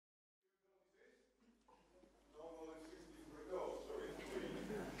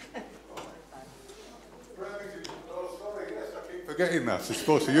forgetting that. You're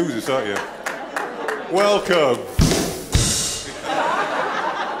supposed to use this, aren't you? Welcome.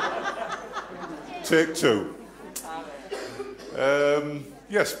 Take two.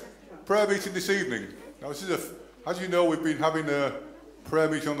 Yes, prayer meeting this evening. Now, this is as you know, we've been having a prayer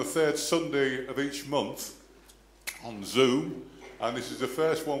meeting on the third Sunday of each month on Zoom, and this is the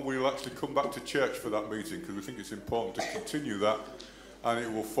first one we'll actually come back to church for that meeting because we think it's important to continue that, and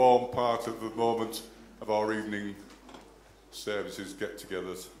it will form part of the moment of our evening services,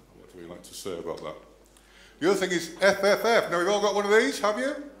 get-togethers. What do we like to say about that? The other thing is FFF. Now, we've all got one of these, have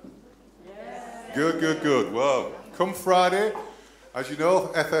you? Yes. Good, good, good. Well, come Friday, as you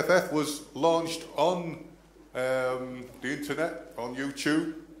know, FFF was launched on the internet, on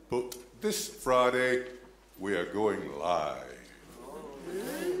YouTube, but this Friday we are going live.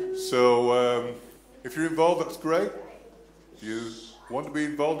 So if you're involved, that's great. If you want to be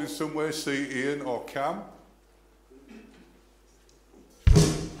involved in some way, see Ian or Cam.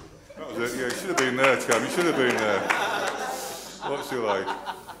 That was it, yeah, you should have been there, Cam, you should have been there. What's your like?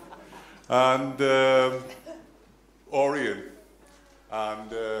 And, or Ian. And,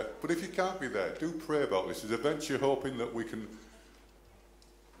 but if you can't be there, do pray about this. It's a venture hoping that we can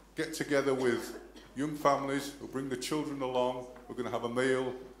get together with young families, we'll bring the children along, we're going to have a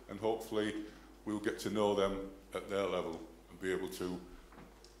meal, and hopefully we'll get to know them at their level and be able to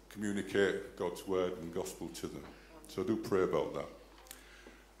communicate God's word and gospel to them. So do pray about that.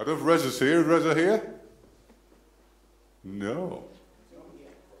 I don't know if Reza's here. Is Reza here? No.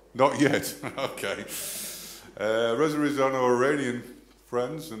 Not yet. Okay. Reza is on our Iranian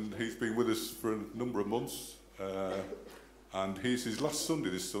friends, and he's been with us for a number of months. And he's his last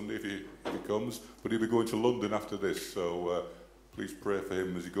Sunday this Sunday if he comes, but he'll be going to London after this, so please pray for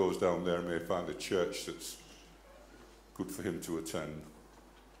him as he goes down there and may find a church that's good for him to attend.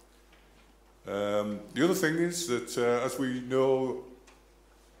 The other thing is that, as we know,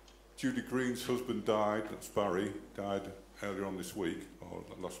 Judy Green's husband died, that's Barry, died earlier on this week, or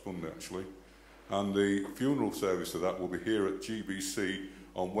last Monday actually, and the funeral service of that will be here at GBC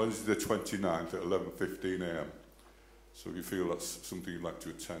on Wednesday the 29th at 11:15 a.m. So if you feel that's something you'd like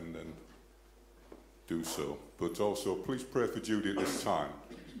to attend, then do so. But also, please pray for Judy at this time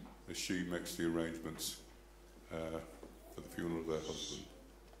as she makes the arrangements for the funeral of her husband.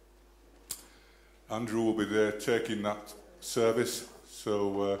 Andrew will be there taking that service,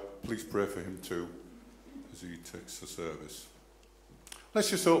 so please pray for him too as he takes the service. Let's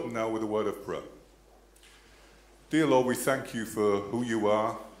just open now with a word of prayer. Dear Lord, we thank you for who you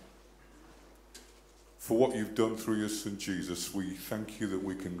are, for what you've done through your Son Jesus. We thank you that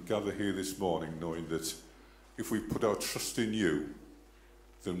we can gather here this morning knowing that if we put our trust in you,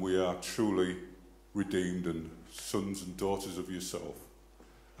 then we are truly redeemed and sons and daughters of yourself,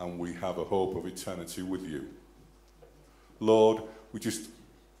 and we have a hope of eternity with you. Lord, we just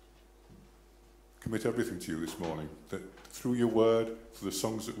commit everything to you this morning, that through your word, through the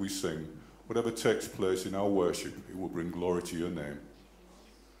songs that we sing, whatever takes place in our worship, it will bring glory to your name,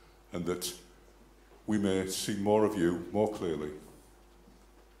 and that we may see more of you more clearly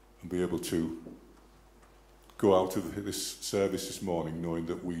and be able to go out of this service this morning knowing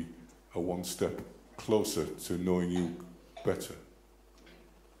that we are one step closer to knowing you better.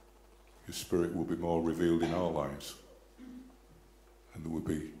 Your Spirit will be more revealed in our lives, and that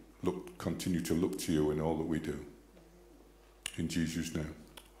we'll continue to look to you in all that we do. In Jesus' name,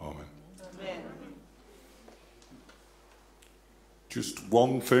 amen. Amen. Just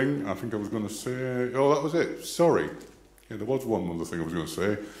one thing I think I was going to say. Oh, that was it. Sorry. Yeah, there was one other thing I was going to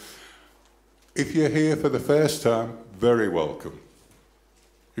say. If you're here for the first time, very welcome.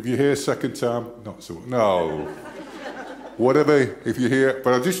 If you're here second time, not so. No. Whatever, if you're here.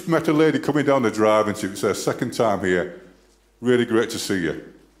 But I just met a lady coming down the drive and she was her second time here. Really great to see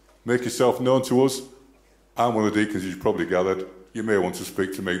you. Make yourself known to us. I'm one of the deacons, you've probably gathered. You may want to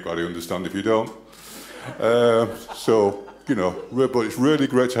speak to me, but I understand if you don't. So, you know, but it's really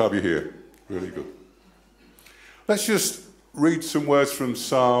great to have you here. Really good. Let's just read some words from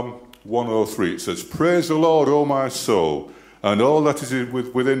Psalm 103. It says, "Praise the Lord, O my soul, and all that is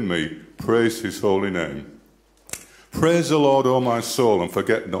within me, praise his holy name. Praise the Lord, O my soul, and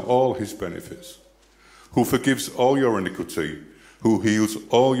forget not all his benefits, who forgives all your iniquity, who heals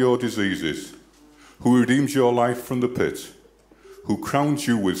all your diseases, who redeems your life from the pit, who crowns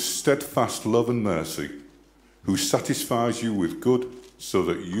you with steadfast love and mercy, who satisfies you with good so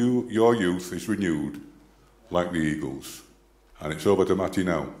that your youth is renewed like the eagles." And it's over to Matty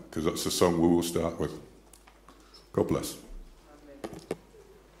now, because that's the song we will start with. God bless.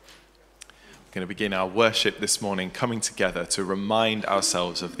 We're going to begin our worship this morning coming together to remind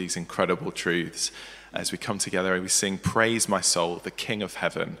ourselves of these incredible truths. As we come together, we sing, "Praise my soul, the King of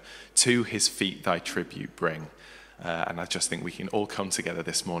heaven, to his feet thy tribute bring." And I just think we can all come together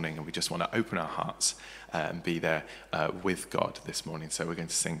this morning, and we just want to open our hearts and be there with God this morning. So we're going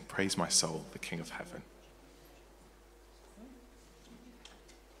to sing, "Praise my soul, the King of heaven."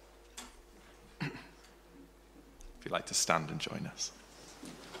 If you'd like to stand and join us.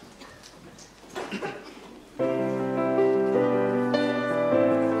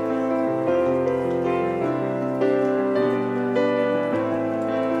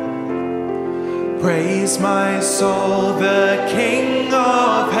 Praise my soul, the King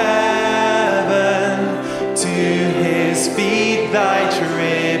of heaven, to his feet thy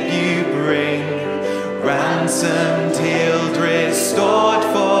tribute bring, ransomed, healed, restored,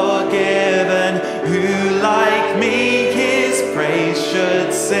 forgiven, who like me his praise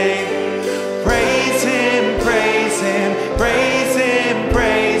should sing. Praise him, praise him, praise him,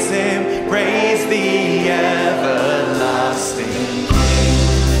 praise him, praise the everlasting King.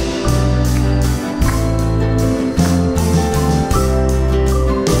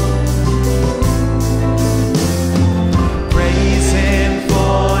 Praise him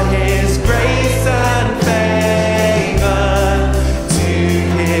for his grace and favor to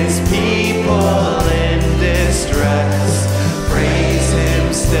his people in distress. Praise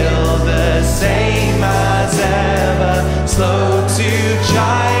him still the same as ever, slow to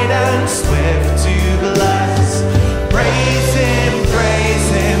chide and swift to bless. Praise him, praise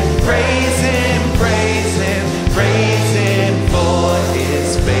him, praise him, praise him, praise him for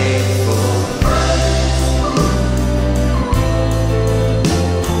his faithfulness.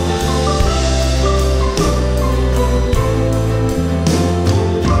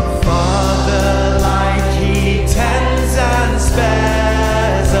 Father, like he tends and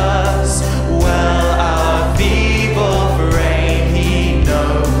spares us, well our feeble frame he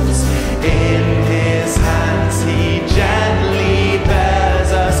knows. In his hands he gently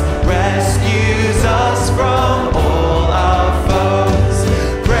bears us, rescues us from all our foes.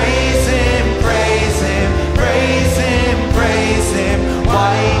 Praise him, praise him, praise him, praise him,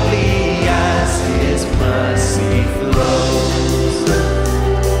 widely as his mercy flows.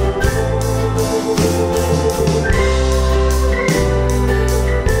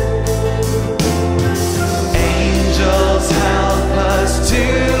 Angels help us to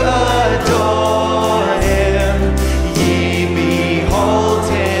adore him. Ye behold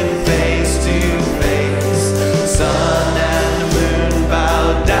him face to face. Sun and moon bow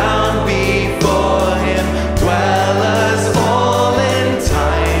down before him. Dwellers all in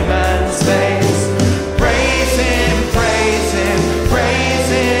time and space. Praise him, praise him, praise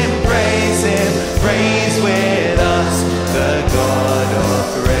him, praise him. Praise with us the God of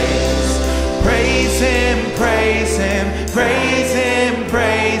grace. Praise him, praise him, praise him,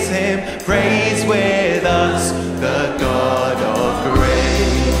 praise him. Praise with us the God of grace.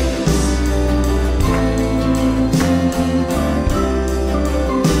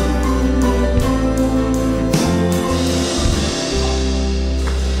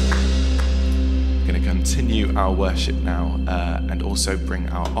 We're going to continue our worship now and also bring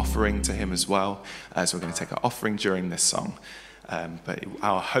our offering to him as well. So we're going to take our offering during this song. But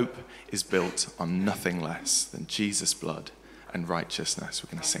our hope is built on nothing less than Jesus' blood and righteousness.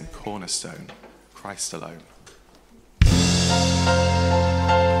 We're going to sing Cornerstone, Christ alone.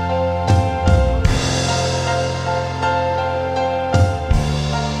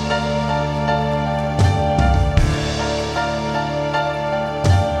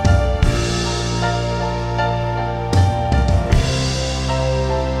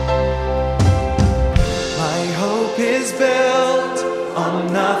 My hope is built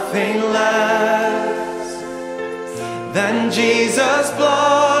on nothing less than Jesus'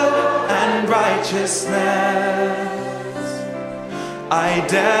 blood and righteousness. I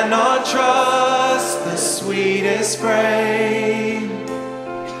dare not trust the sweetest frame,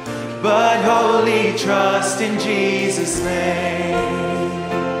 but wholly trust in Jesus' name.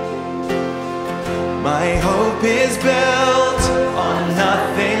 My hope is built on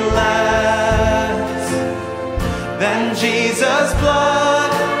nothing less than Jesus'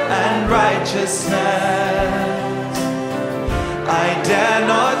 blood and righteousness. I dare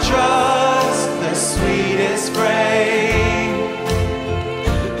not trust the sweetest frame,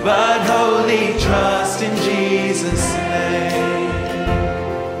 but wholly trust in Jesus' name.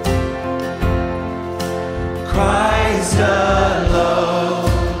 Christ alone,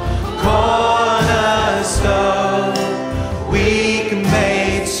 cornerstone, weak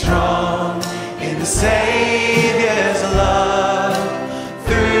made strong in the Savior's love.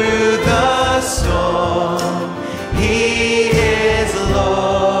 Through the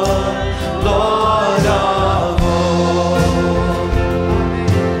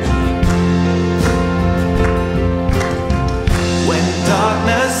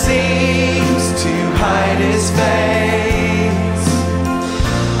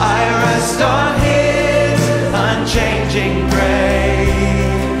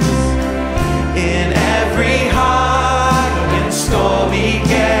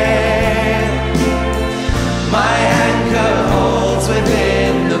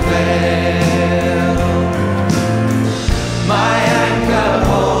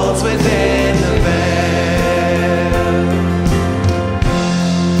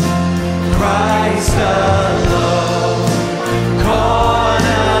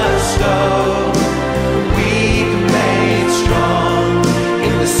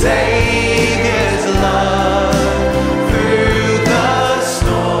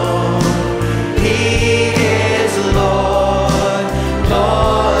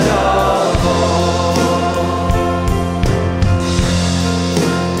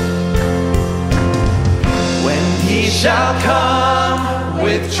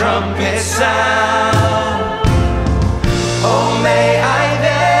with trumpets sound. Oh, may I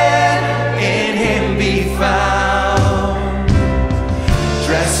then in him be found,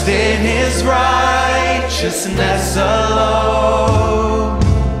 dressed in his righteousness alone,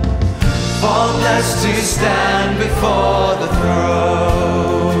 faultless to stand before the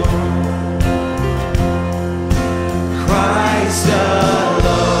throne. Christ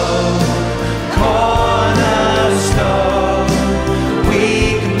alone, cornerstone,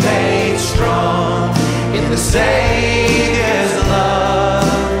 weak and made strong in the Savior's love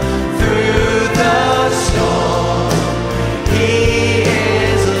through the storm. He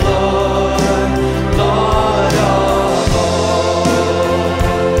is Lord, Lord of Christ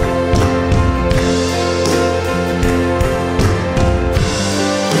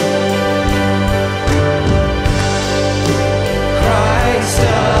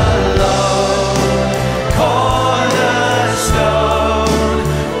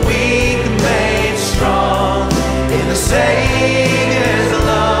alone, cornerstone, weak and made strong in the Savior's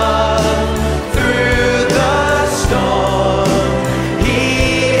love through the storm.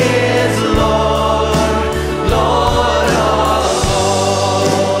 He is Lord, Lord of all.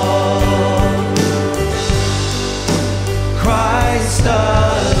 Christ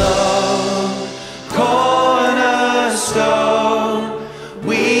alone, cornerstone,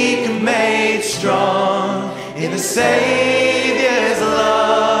 weak and made strong in the Savior's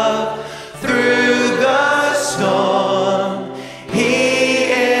love through the storm. He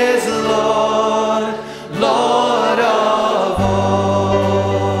is Lord, Lord of all.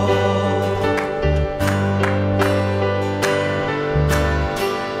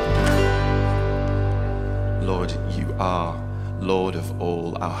 Lord, you are Lord of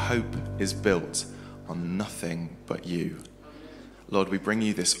all. Our hope is built on nothing but you. Lord, we bring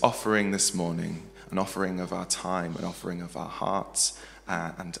you this offering this morning, an offering of our time, an offering of our hearts,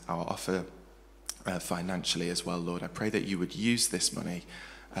 and our offer financially as well, Lord. I pray that you would use this money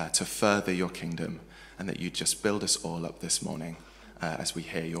to further your kingdom, and that you'd just build us all up this morning as we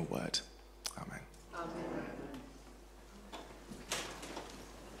hear your word. Amen.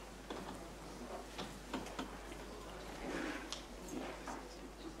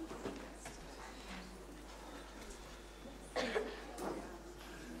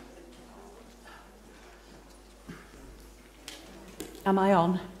 Am I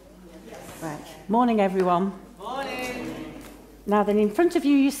on? Yes. Right. Morning, everyone. Morning. Now then, in front of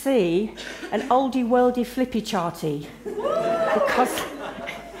you, you see an oldie worldy flippy charty. Because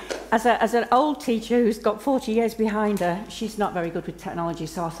as an old teacher who's got 40 years behind her, she's not very good with technology,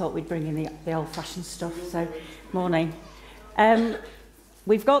 so I thought we'd bring in the old-fashioned stuff. So, morning.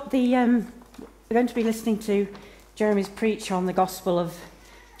 We've got we're going to be listening to Jeremy's preach on the Gospel of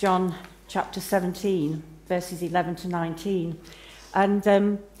John, chapter 17, verses 11 to 19. And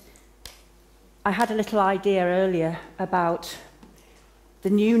I had a little idea earlier about the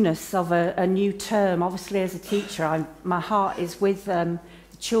newness of a new term. Obviously, as a teacher, my heart is with the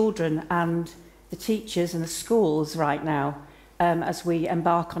children and the teachers and the schools right now as we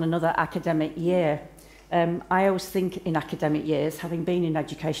embark on another academic year. I always think in academic years, having been in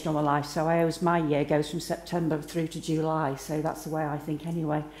education all my life, so my year goes from September through to July, so that's the way I think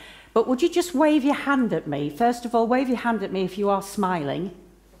anyway. But would you just wave your hand at me? First of all, wave your hand at me if you are smiling.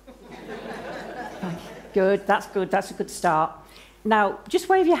 Good, that's good, that's a good start. Now, just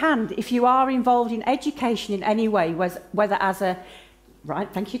wave your hand if you are involved in education in any way, whether as a... Right,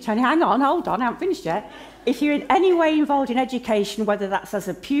 thank you, Tony. Hang on, hold on, I haven't finished yet. If you're in any way involved in education, whether that's as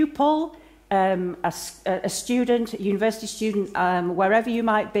a pupil, a student, a university student, wherever you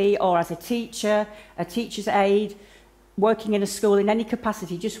might be, or as a teacher, a teacher's aide, working in a school in any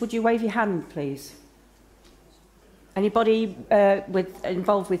capacity, just would you wave your hand, please? Anybody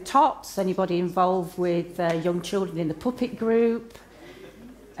involved with TOTS? Anybody involved with young children in the puppet group?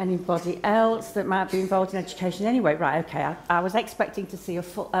 Anybody else that might be involved in education anyway? Right, okay, I was expecting to see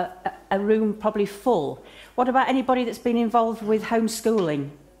a room probably full. What about anybody that's been involved with homeschooling?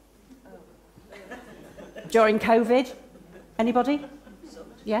 During COVID? Anybody?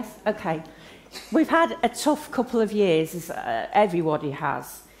 Yes? Okay. We've had a tough couple of years, as everybody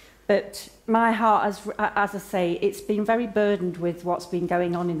has. But my heart, as I say, it's been very burdened with what's been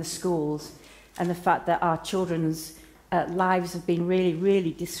going on in the schools and the fact that our children's lives have been really,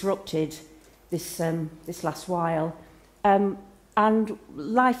 really disrupted this last while. And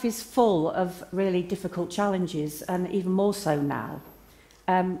life is full of really difficult challenges, and even more so now.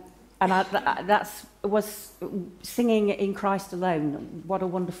 And that was singing in Christ alone. What a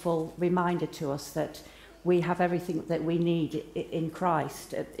wonderful reminder to us that we have everything that we need in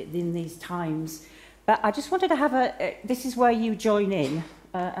Christ in these times. But I just wanted to have this is where you join in,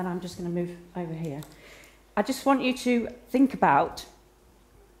 and I'm just going to move over here. I just want you to think about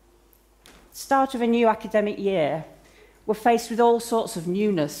start of a new academic year. We're faced with all sorts of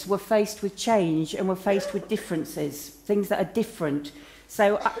newness. We're faced with change, and we're faced with differences, things that are different.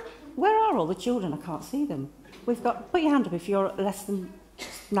 So, where are all the children? I can't see them. We've got. Put your hand up if you're less than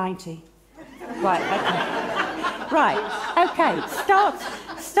 90. Right. Okay. Right. Okay.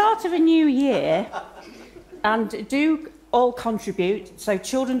 Start of a new year, and do all contribute. So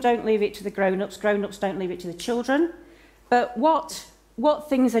children don't leave it to the grown-ups. Grown-ups don't leave it to the children. But what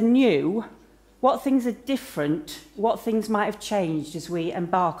things are new? What things are different? What things might have changed as we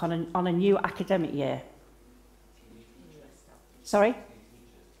embark on a new academic year? Sorry?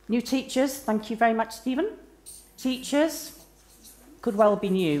 New teachers. Thank you very much, Stephen. Teachers could well be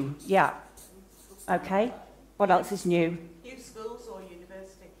new. Yeah. Okay. What else is new? New schools or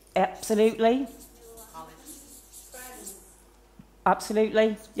university? Absolutely.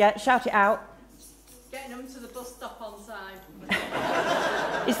 Absolutely. Yeah, shout it out. Getting them to the bus stop on time.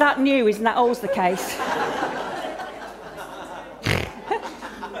 Is that new? Isn't that always the case?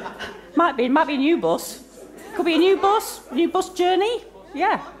 might be a new bus. Could be a new bus journey.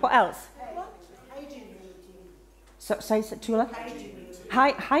 Yeah. What else? Hygiene routine. So, say Tula.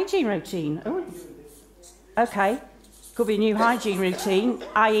 Hygiene routine. Oh. Okay. Could be a new hygiene routine,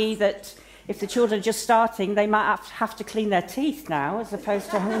 i.e. that if the children are just starting, they might have to clean their teeth now, as opposed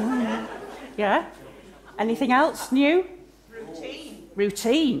to... Yeah. Anything else new?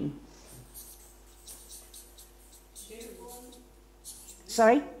 Routine.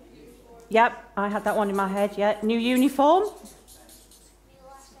 Sorry? Yep, I had that one in my head, yeah. New uniform?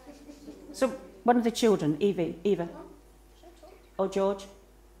 So, one of the children, Eva. Or George?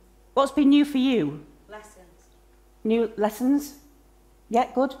 What's been new for you? Lessons. New lessons? Yeah,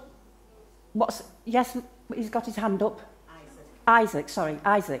 good. Yes, he's got his hand up. Isaac.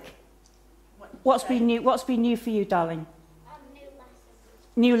 What's been new for you, darling?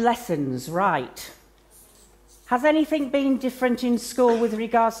 New lessons, right. Has anything been different in school with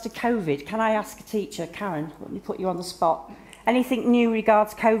regards to COVID? Can I ask a teacher, Karen, let me put you on the spot. Anything new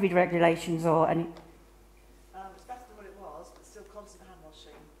regards COVID regulations or any? It's better than what it was, but still constant hand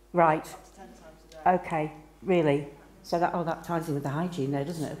washing. Right. Up to 10 times a day. Okay, really? So that ties in with the hygiene there,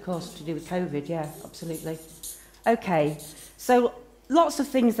 doesn't it? Of course, to do with COVID, yeah, absolutely. Okay, so lots of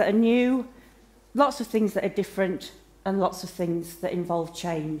things that are new, lots of things that are different, and lots of things that involve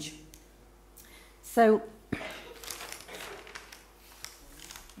change. So,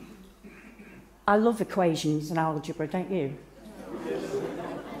 I love equations and algebra, don't you?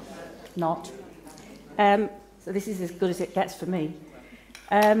 Not. So this is as good as it gets for me.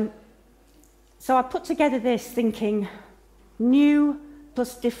 So I put together this thinking, new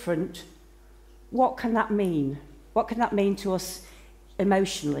plus different, what can that mean? What can that mean to us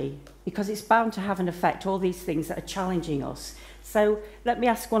emotionally? Because it's bound to have an effect, all these things that are challenging us. So let me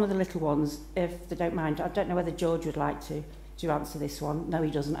ask one of the little ones, if they don't mind. I don't know whether George would like to answer this one. No, he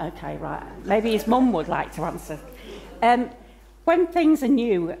doesn't. Okay, right. Maybe his mum would like to answer. When things are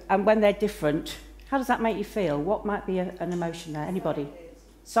new and when they're different, how does that make you feel? What might be an emotion there? Anybody?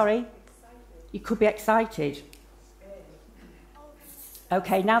 Sorry? You could be excited.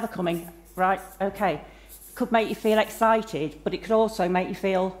 Okay, now they're coming. Right, okay. Could make you feel excited, but it could also make you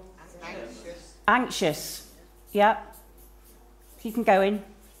feel anxious. Yeah. Keep them going.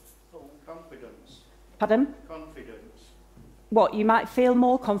 Confidence. Pardon? Confidence. What, you might feel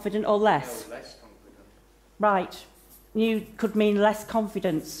more confident or less? No, less confident. Right. You could mean less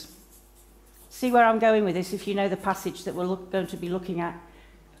confidence. See where I'm going with this if you know the passage that we're going to be looking at.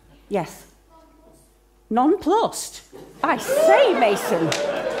 Yes. Nonplussed. I say, Mason.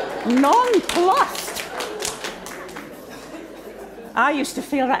 Nonplussed. I used to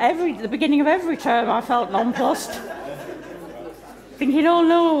feel that at the beginning of every term I felt nonplussed. Thinking, oh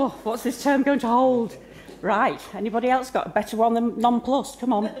no, what's this term going to hold? Right, anybody else got a better one than nonplussed?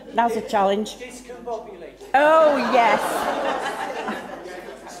 Come on, now's a challenge. Discombobulated. Oh, yes.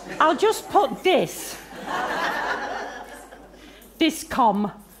 I'll just put dis.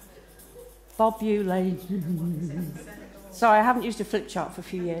 Discom. Bobulate. Sorry, I haven't used a flip chart for a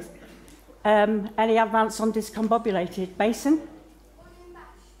few years. Any advance on discombobulated? Mason?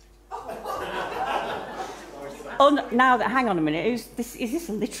 Now that, hang on a minute, is this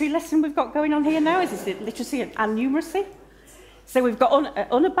a literary lesson we've got going on here now? Is this literacy and numeracy? So we've got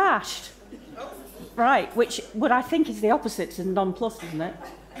unabashed. Right, which what I think is the opposite to nonplussed, isn't it?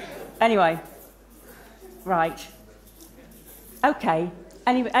 Anyway, right. Okay.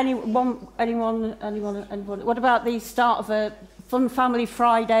 Anyone? What about the start of a Fun Family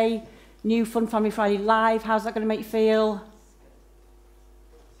Friday, new Fun Family Friday live? How's that going to make you feel?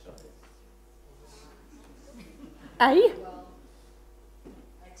 A?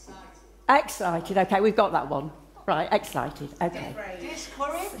 Excited. Okay, we've got that one. Right, excited. Okay.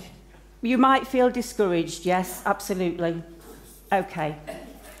 Discouraged? You might feel discouraged, yes, absolutely. Okay.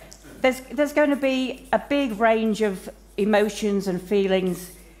 There's going to be a big range of emotions and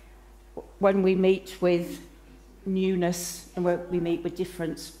feelings when we meet with newness and when we meet with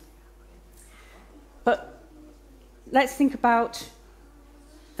difference. But let's think about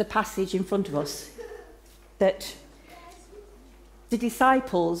the passage in front of us, that the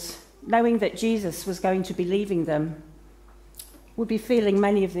disciples, knowing that Jesus was going to be leaving them, would be feeling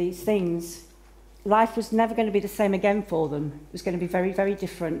many of these things. Life was never going to be the same again for them. It was going to be very, very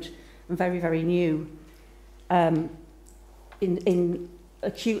different and very, very new in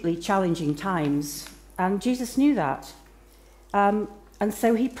acutely challenging times. And Jesus knew that. And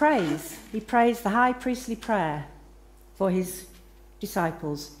so he prays. He prays the high priestly prayer for his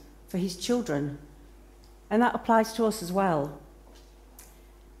disciples, for his children. And that applies to us as well.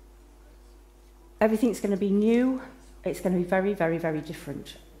 Everything's going to be new. It's going to be very, very, very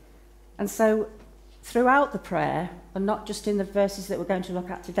different. And so throughout the prayer, and not just in the verses that we're going to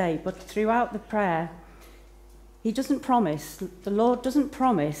look at today, but throughout the prayer, he doesn't promise, the Lord doesn't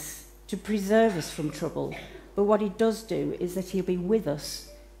promise to preserve us from trouble, but what he does do is that he'll be with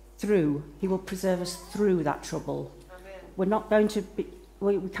us through, he will preserve us through that trouble. Amen. We're not going to be,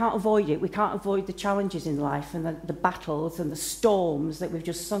 we can't avoid it. We can't avoid the challenges in life and the battles and the storms that we've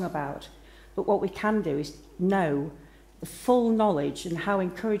just sung about. But what we can do is know the full knowledge, and how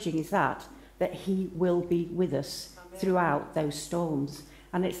encouraging is that he will be with us throughout those storms.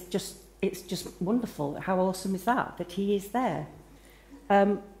 And it's just wonderful. How awesome is that he is there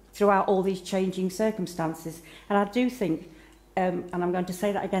throughout all these changing circumstances. And I do think, and I'm going to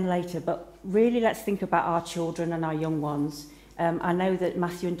say that again later, but really let's think about our children and our young ones. I know that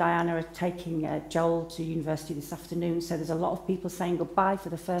Matthew and Diana are taking Joel to university this afternoon, so there's a lot of people saying goodbye for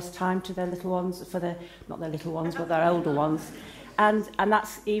the first time to their little ones, not their little ones, but their older ones. And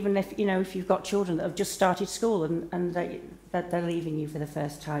that's even if, if you've got children that have just started school and they're leaving you for the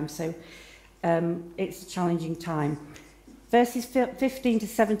first time. So it's a challenging time. Verses 15 to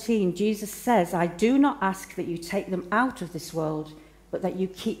 17, Jesus says, I do not ask that you take them out of this world, but that you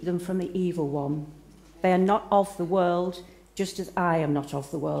keep them from the evil one. They are not of the world, just as I am not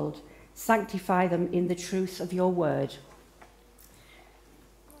of the world. Sanctify them in the truth of your word.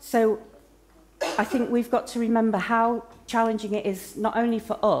 So I think we've got to remember how challenging it is, not only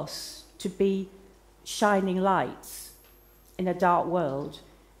for us to be shining lights in a dark world,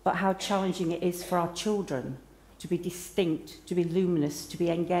 but how challenging it is for our children to be distinct, to be luminous, to be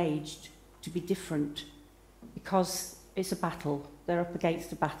engaged, to be different, because it's a battle. They're up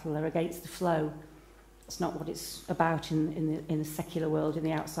against a battle. They're against the flow. It's not what it's about in the secular world, in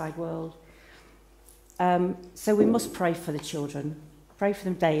the outside world. So we must pray for the children. Pray for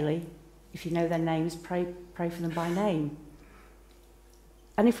them daily. If you know their names, pray for them by name.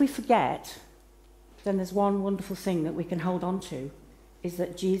 And if we forget, then there's one wonderful thing that we can hold on to, is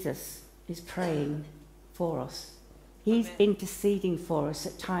that Jesus is praying for us. He's interceding for us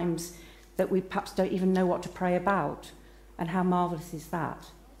at times that we perhaps don't even know what to pray about. And how marvellous is that?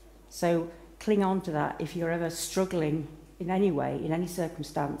 So cling on to that if you're ever struggling in any way, in any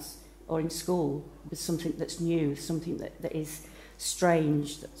circumstance, or in school with something that's new, something that is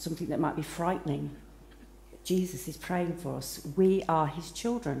strange, something that might be frightening. Jesus is praying for us. We are his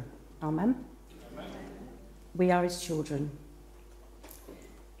children. Amen? Amen. We are his children.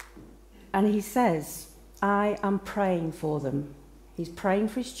 And he says, I am praying for them. He's praying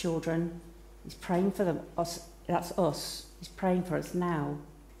for his children. He's praying for them. That's us. He's praying for us now.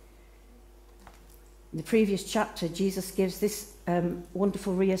 In the previous chapter, Jesus gives this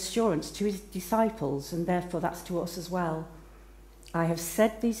wonderful reassurance to his disciples, and therefore that's to us as well. I have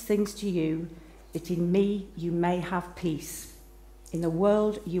said these things to you, that in me you may have peace. In the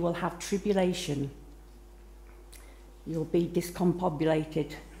world you will have tribulation. You'll be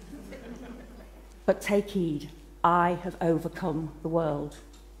discombobulated. But take heed, I have overcome the world.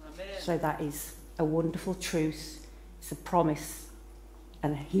 Amen. So that is a wonderful truth. It's a promise.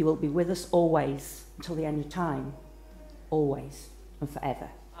 And he will be with us always, until the end of time. Always and forever.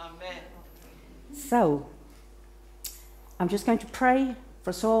 Amen. So, I'm just going to pray for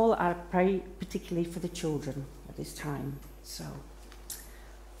us all. I pray particularly for the children at this time. So,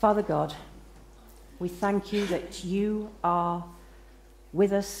 Father God, we thank you that you are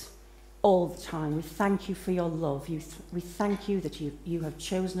with us all the time. We thank you for your love. We thank you that you have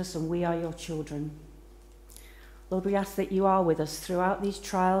chosen us and we are your children. Lord, we ask that you are with us throughout these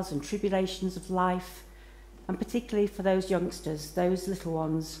trials and tribulations of life, and particularly for those youngsters, those little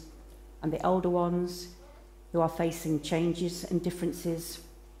ones and the older ones, who are facing changes and differences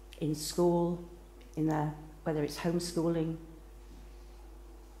in school, whether it's homeschooling,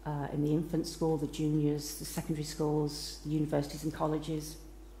 in the infant school, the juniors, the secondary schools, the universities and colleges.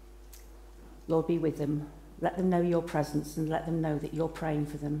 Lord, be with them. Let them know your presence and let them know that you're praying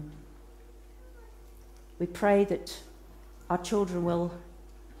for them. We pray that our children will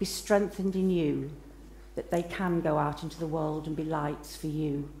be strengthened in you, that they can go out into the world and be lights for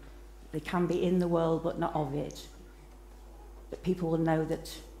you. They can be in the world but not of it. That people will know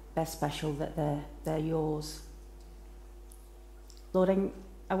that they're special, that they're yours. Lord,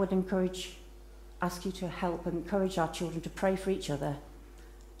 I would ask you to help and encourage our children to pray for each other,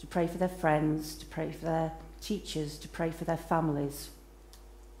 to pray for their friends, to pray for their teachers, to pray for their families.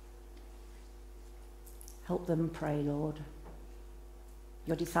 Help them pray, Lord.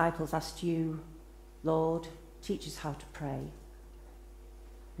 Your disciples asked you, Lord, teach us how to pray.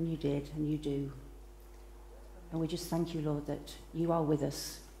 And you did, and you do. And we just thank you, Lord, that you are with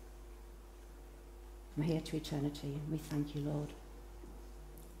us from here to eternity. And we thank you, Lord.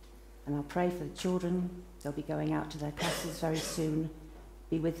 And I'll pray for the children. They'll be going out to their classes very soon.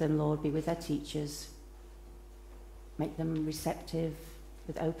 Be with them, Lord. Be with their teachers. Make them receptive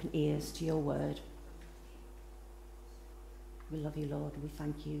with open ears to your word. We love you, Lord. We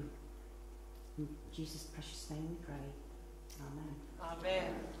thank you. In Jesus' precious name we pray. Amen.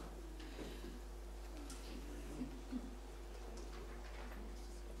 Amen.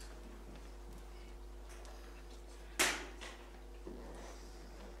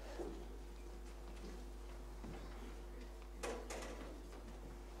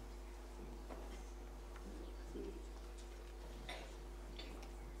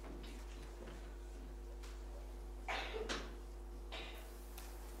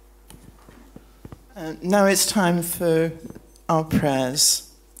 Now it's time for our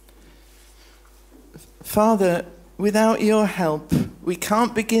prayers. Father, without your help, we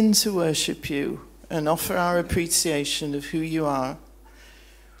can't begin to worship you and offer our appreciation of who you are.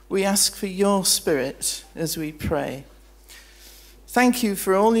 We ask for your Spirit as we pray. Thank you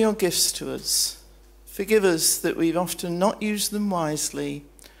for all your gifts to us. Forgive us that we've often not used them wisely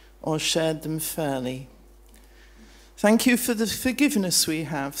or shared them fairly. Thank you for the forgiveness we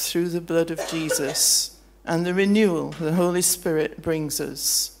have through the blood of Jesus and the renewal the Holy Spirit brings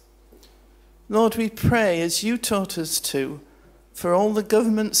us. Lord, we pray, as you taught us to, for all the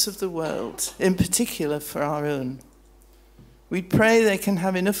governments of the world, in particular for our own. We pray they can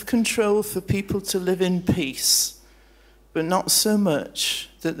have enough control for people to live in peace, but not so much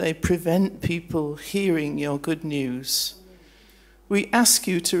that they prevent people hearing your good news. We ask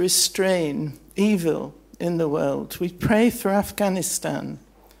you to restrain evil in the world. We pray for Afghanistan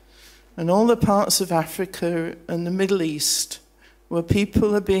and all the parts of Africa and the Middle East where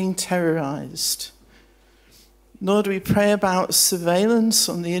people are being terrorized. Lord, we pray about surveillance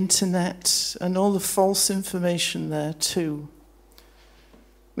on the internet and all the false information there too.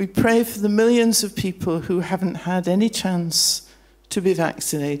 We pray for the millions of people who haven't had any chance to be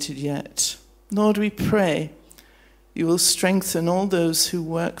vaccinated yet. Lord, we pray you will strengthen all those who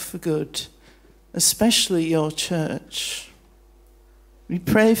work for good, especially your church. We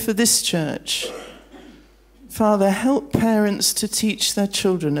pray for this church. Father, help parents to teach their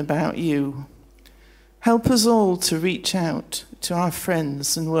children about you. Help us all to reach out to our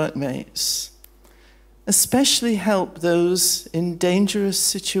friends and workmates. Especially help those in dangerous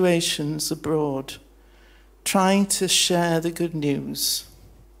situations abroad, trying to share the good news.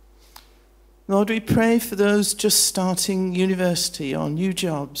 Lord, we pray for those just starting university or new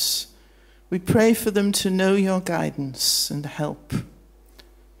jobs. We pray for them to know your guidance and help.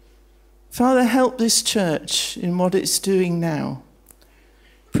 Father, help this church in what it's doing now.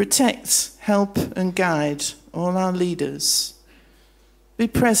 Protect, help, and guide all our leaders. Be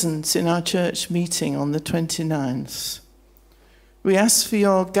present in our church meeting on the 29th. We ask for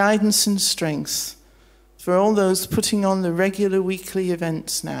your guidance and strength for all those putting on the regular weekly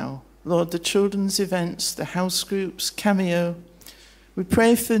events now. Lord, the children's events, the house groups, Cameo. We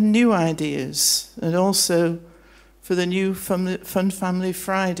pray for new ideas and also for the new Fun Family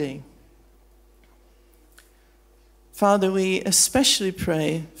Friday. Father, we especially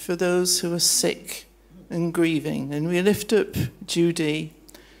pray for those who are sick and grieving, and we lift up Judy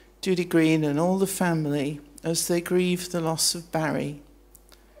Green and all the family as they grieve the loss of Barry.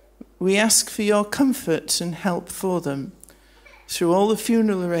 We ask for your comfort and help for them through all the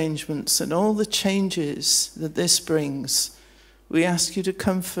funeral arrangements and all the changes that this brings. We ask you to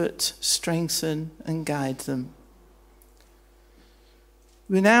comfort, strengthen, and guide them.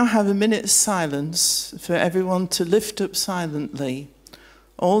 We now have a minute's silence for everyone to lift up silently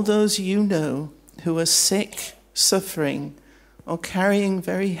all those you know who are sick, suffering, or carrying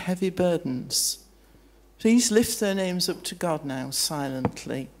very heavy burdens. Please lift their names up to God now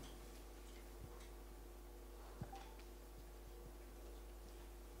silently.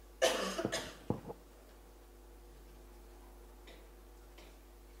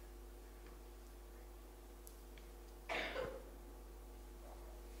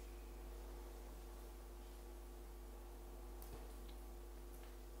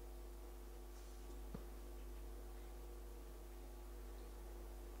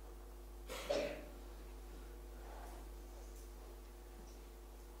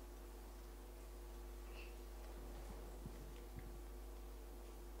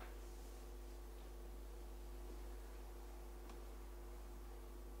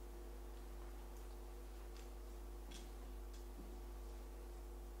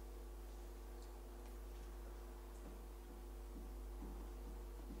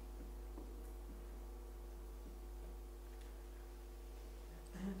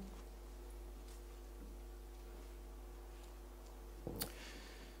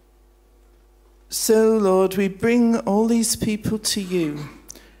 So, Lord, we bring all these people to you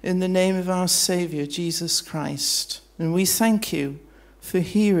in the name of our Saviour, Jesus Christ, and we thank you for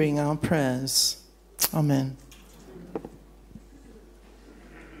hearing our prayers. Amen.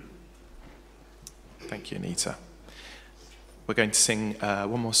 Thank you, Anita. We're going to sing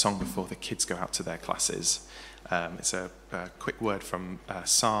one more song before the kids go out to their classes. It's a quick word from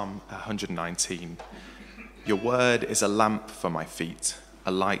Psalm 119. Your word is a lamp for my feet,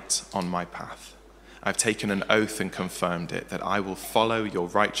 a light on my path. I've taken an oath and confirmed it, that I will follow your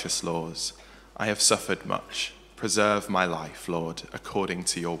righteous laws. I have suffered much. Preserve my life, Lord, according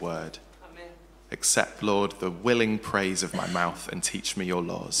to your word. Amen. Accept, Lord, the willing praise of my mouth and teach me your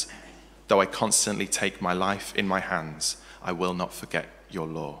laws. Though I constantly take my life in my hands, I will not forget your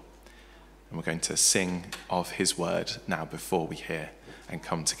law. And we're going to sing of his word now before we hear and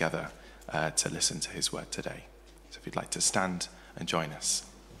come together to listen to his word today. So if you'd like to stand and join us.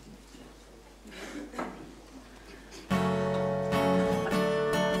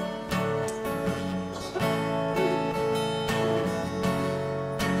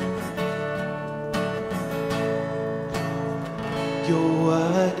 Your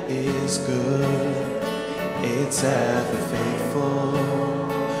word is good, it's ever faithful,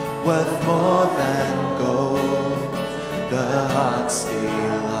 worth more than gold, the heart's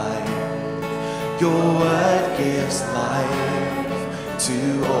delight. Your word gives life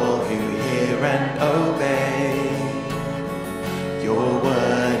to all who hear and obey. Your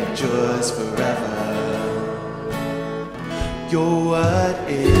word endures forever. Your word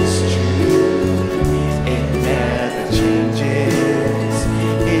is true, it never changes.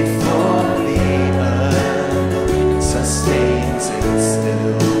 It formed the earth, it sustains it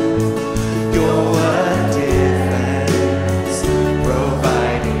still. Your word defends,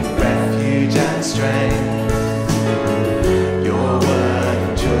 providing refuge and strength. Your word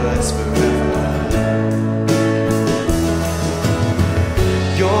endures forever.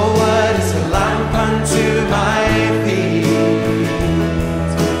 Your word is a lamp unto my feet.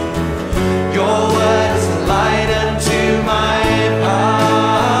 Your word is a light unto my path.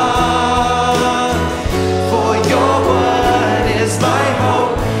 For your word is my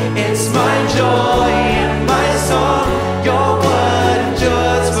hope, it's my joy and my song. Your word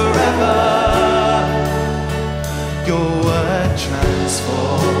endures forever. Your word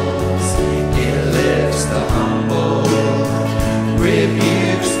transforms, it lifts the humble,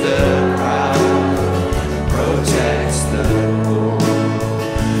 rebukes the proud, protects the poor.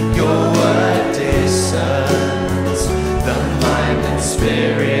 Your word discerns the mind and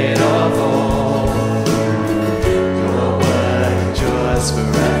spirit of all. Your word endures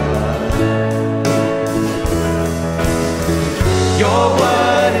forever. Your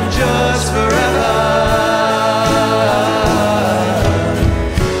word endures forever.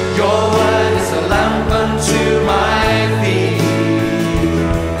 Your word is a lamp unto my feet.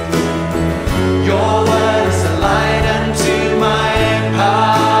 Your word is a light unto my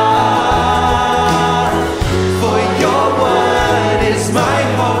path. For your word is my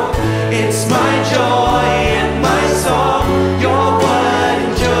hope, it's my joy and my song. Your word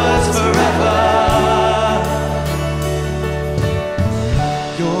endures forever.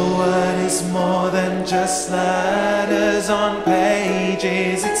 Your word is more than just letters on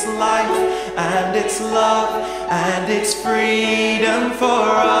pages. It's life and it's love and it's freedom for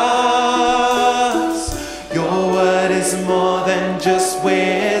us. Your word is more than just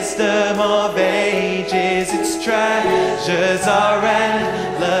wisdom of ages. Its treasures are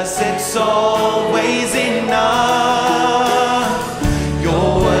endless, it's always enough.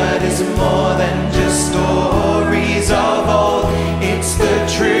 Your word is more than just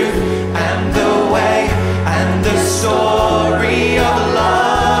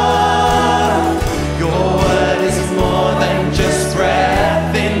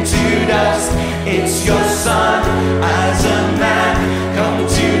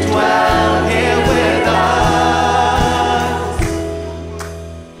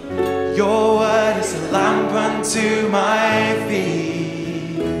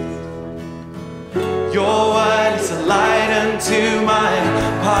Your word is a light unto my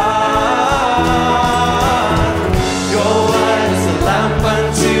path. Your word is a lamp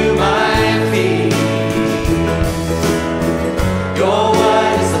unto my feet. Your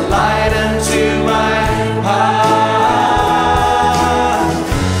word is a light unto my path.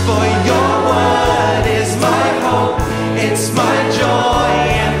 For your word is my hope, it's my joy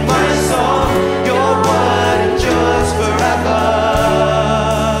and my song. Your word endures forever.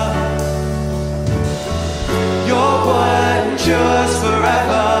 Your word endures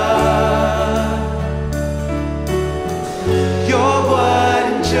forever. Your word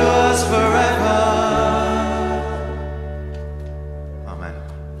endures forever. Amen.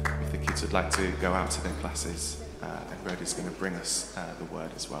 If the kids would like to go out to their classes, and Rhoda's going to bring us the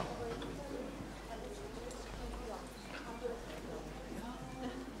word as well.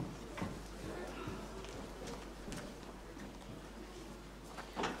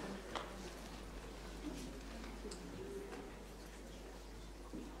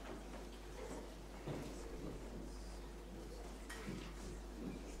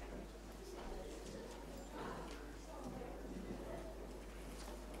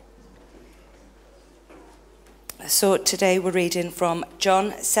 So today we're reading from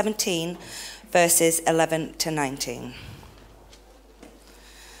John 17, verses 11 to 19.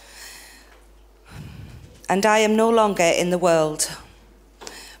 And I am no longer in the world,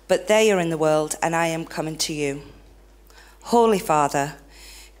 but they are in the world, and I am coming to you. Holy Father,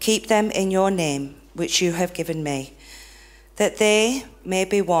 keep them in your name, which you have given me, that they may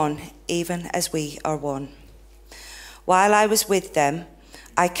be one, even as we are one. While I was with them,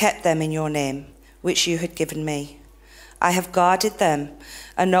 I kept them in your name, which you had given me. I have guarded them,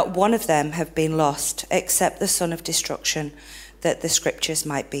 and not one of them have been lost, except the son of destruction, that the scriptures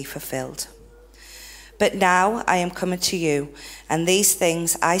might be fulfilled. But now I am coming to you, and these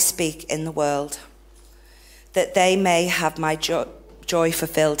things I speak in the world, that they may have my joy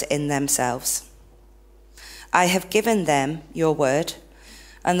fulfilled in themselves. I have given them your word,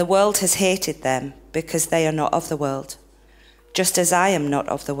 and the world has hated them, because they are not of the world, just as I am not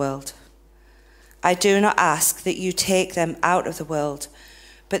of the world. I do not ask that you take them out of the world,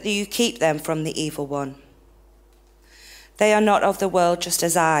 but that you keep them from the evil one. They are not of the world, just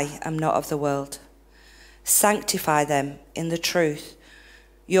as I am not of the world. Sanctify them in the truth.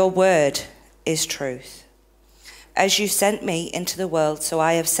 Your word is truth. As you sent me into the world, so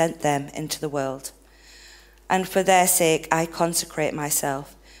I have sent them into the world. And for their sake I consecrate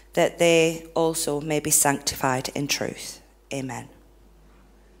myself, that they also may be sanctified in truth. Amen.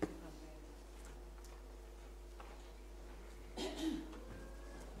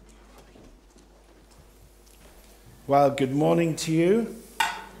 Well, good morning to you.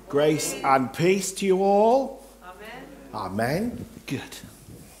 Grace and peace to you all. Amen. Amen. Good.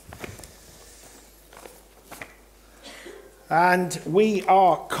 And we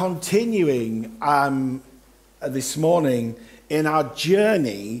are continuing this morning in our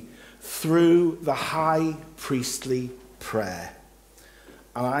journey through the high priestly prayer.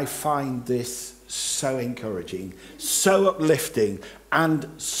 And I find this so encouraging, so uplifting, and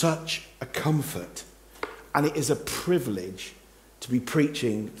such a comfort. And it is a privilege to be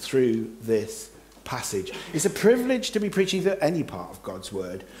preaching through this passage. It's a privilege to be preaching through any part of God's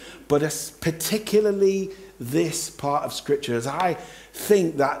word, but particularly this part of Scripture, as I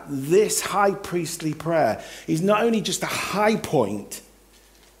think that this high priestly prayer is not only just a high point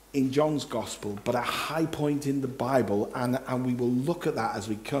in John's Gospel, but a high point in the Bible, and we will look at that as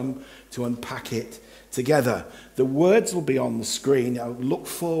we come to unpack it together. The words will be on the screen. I look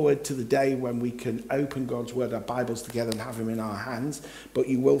forward to the day when we can open God's word, our Bibles together, and have them in our hands, but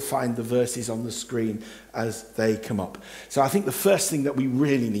you will find the verses on the screen as they come up. So I think the first thing that we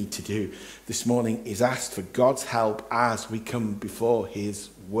really need to do this morning is ask for God's help as we come before his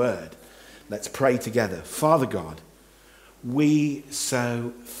word. Let's pray together. Father God, we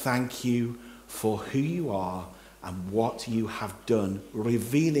so thank you for who you are and what you have done,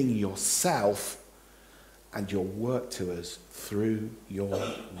 revealing yourself and your work to us through your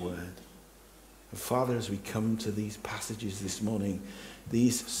word. And Father, as we come to these passages this morning,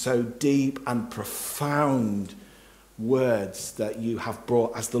 these so deep and profound words that you have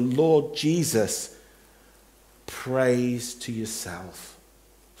brought as the Lord Jesus prays to yourself.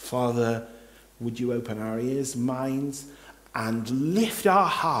 Father, would you open our ears, minds, and lift our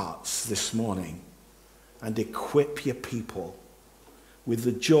hearts this morning and equip your people with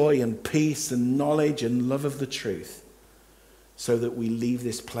the joy and peace and knowledge and love of the truth, so that we leave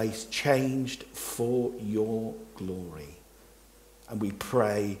this place changed for your glory. And we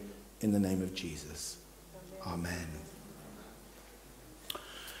pray in the name of Jesus. Amen.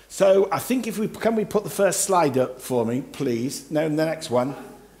 So I think can we put the first slide up for me, please? No, the next one.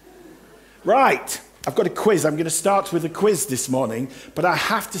 Right, I've got a quiz. I'm going to start with a quiz this morning, but I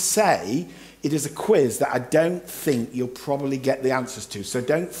have to say it is a quiz that I don't think you'll probably get the answers to. So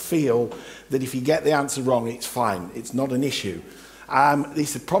don't feel that if you get the answer wrong, it's fine. It's not an issue.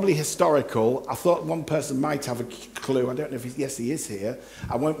 These are probably historical. I thought one person might have a clue. I don't know if yes, he is here.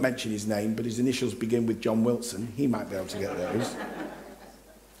 I won't mention his name, but his initials begin with John Wilson. He might be able to get those.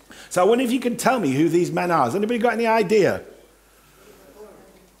 So I wonder if you can tell me who these men are. Has anybody got any idea?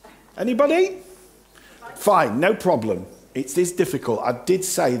 Anybody? Fine, no problem. It is difficult. I did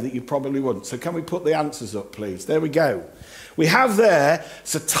say that you probably wouldn't. So can we put the answers up, please? There we go. We have there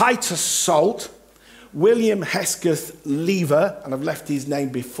Sir Titus Salt, William Hesketh Lever, and I've left his name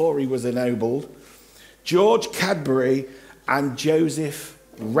before he was ennobled, George Cadbury, and Joseph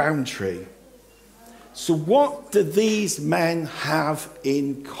Rowntree. So what do these men have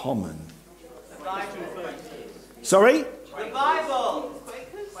in common? The Bible. Sorry? The Bible.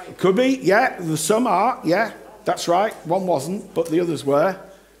 Could be, yeah. Some are, yeah. That's right. One wasn't, but the others were.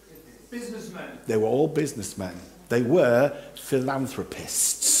 Businessmen. They were all businessmen. They were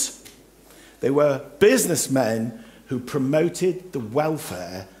philanthropists. They were businessmen who promoted the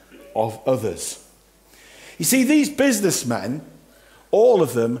welfare of others. You see, these businessmen, all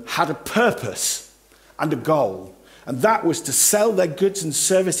of them had a purpose and a goal, and that was to sell their goods and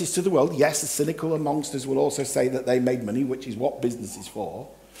services to the world. Yes, the cynical amongst us will also say that they made money, which is what business is for.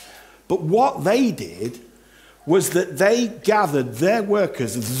 But what they did was that they gathered their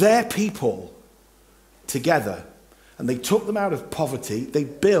workers, their people, together, and they took them out of poverty. They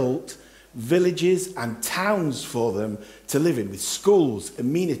built villages and towns for them to live in, with schools,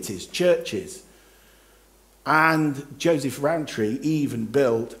 amenities, churches. And Joseph Rowntree even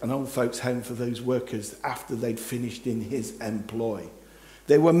built an old folks' home for those workers after they'd finished in his employ.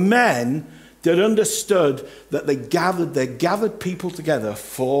 They were men that understood that they gathered people together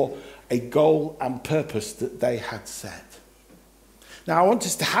for a goal and purpose that they had set. Now, I want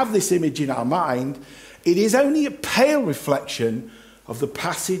us to have this image in our mind. It is only a pale reflection of the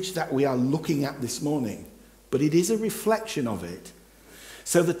passage that we are looking at this morning, but it is a reflection of it.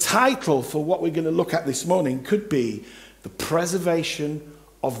 So the title for what we're going to look at this morning could be The Preservation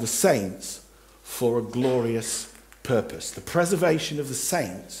of the Saints for a Glorious Purpose. The preservation of the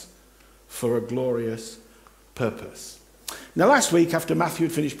saints for a glorious purpose. Now, last week, after Matthew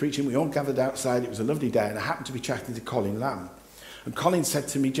had finished preaching, we all gathered outside. It was a lovely day, and I happened to be chatting to Colin Lamb. And Colin said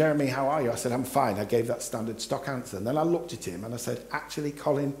to me, "Jeremy, how are you?" I said, "I'm fine." I gave that standard stock answer. And then I looked at him and I said, "Actually,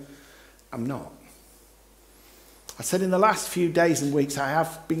 Colin, I'm not." I said, "In the last few days and weeks, I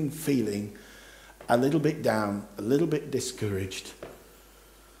have been feeling a little bit down, a little bit discouraged."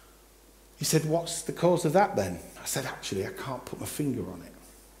 He said, "What's the cause of that then?" I said, "Actually, I can't put my finger on it."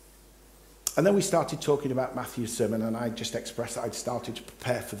 And then we started talking about Matthew's sermon, and I just expressed that I'd started to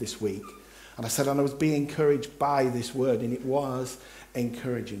prepare for this week. And I said, and I was being encouraged by this word, and it was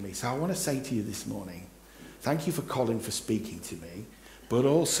encouraging me. So I want to say to you this morning, thank you for Colin for speaking to me, but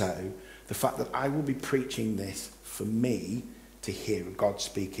also the fact that I will be preaching this for me to hear God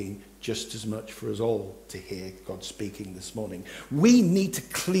speaking, just as much for us all to hear God speaking this morning. We need to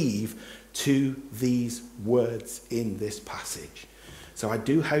cleave to these words in this passage. So I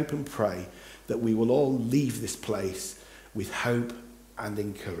do hope and pray that we will all leave this place with hope and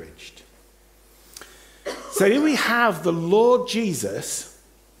encouraged. So here we have the Lord Jesus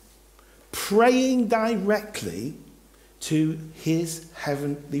praying directly to his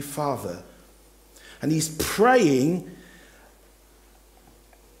heavenly Father. And he's praying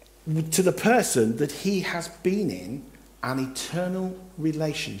to the person that he has been in an eternal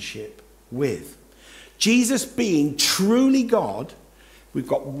relationship with. Jesus being truly God, we've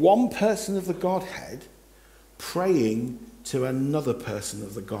got one person of the Godhead praying to another person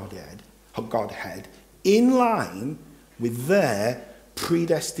of the Godhead in line with their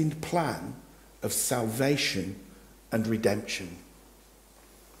predestined plan of salvation and redemption.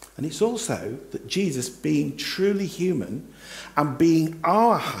 And it's also that Jesus, being truly human and being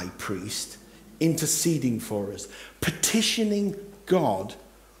our high priest, interceding for us, petitioning God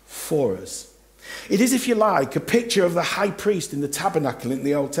for us. It is, if you like, a picture of the high priest in the tabernacle in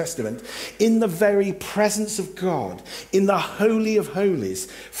the Old Testament, in the very presence of God, in the Holy of Holies,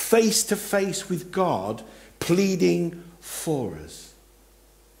 face to face with God, pleading for us.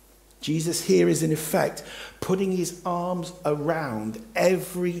 Jesus here is, in effect, putting his arms around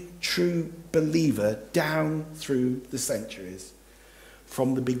every true believer down through the centuries,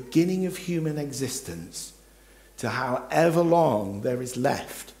 from the beginning of human existence to however long there is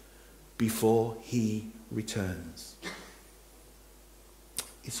left before he returns.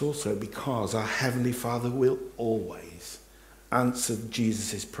 it's also because our Heavenly Father will always answer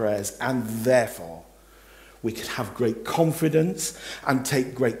Jesus' prayers, and therefore we can have great confidence and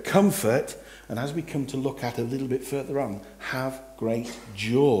take great comfort, and as we come to look at a little bit further on, have great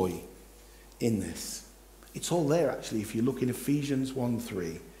joy in this. It's all there actually if you look in Ephesians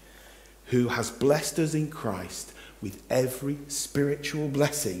 1:3, who has blessed us in Christ with every spiritual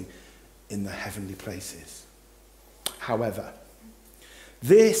blessing in the heavenly places. However,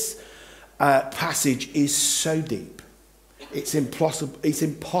 this passage is so deep, it's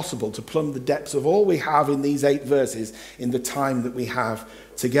impossible to plumb the depths of all we have in these 8 verses in the time that we have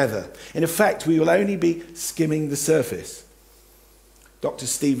together. In effect, we will only be skimming the surface. Dr.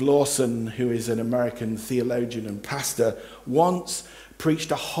 Steve Lawson, who is an American theologian and pastor, once preached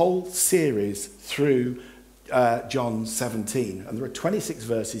a whole series through John 17. And there are 26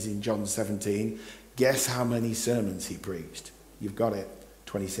 verses in John 17. Guess how many sermons he preached? You've got it,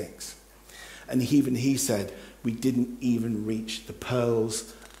 26. And even he said, we didn't even reach the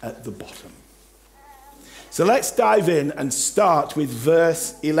pearls at the bottom. So let's dive in and start with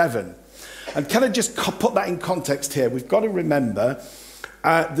verse 11. And can I just put that in context here? We've got to remember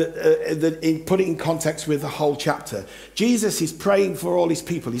put it in context with the whole chapter. Jesus is praying for all his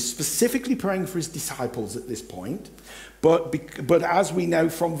people. He's specifically praying for his disciples at this point. But as we know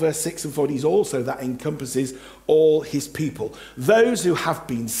from verse 6 and 4, he's also that encompasses all his people. Those who have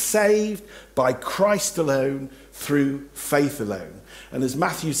been saved by Christ alone through faith alone. And as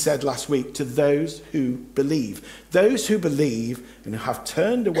Matthew said last week, to those who believe. Those who believe and who have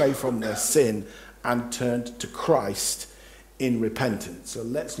turned away from their sin and turned to Christ in repentance. So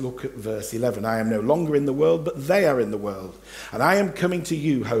let's look at verse 11. I am no longer in the world, but they are in the world. And I am coming to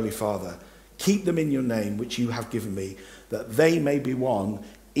you, Holy Father. Keep them in your name, which you have given me, that they may be one,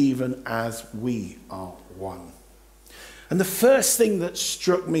 even as we are one. And the first thing that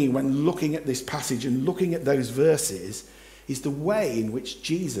struck me when looking at this passage and looking at those verses is the way in which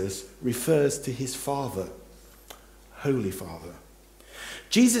Jesus refers to his Father, Holy Father.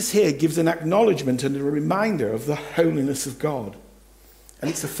 Jesus here gives an acknowledgement and a reminder of the holiness of God. And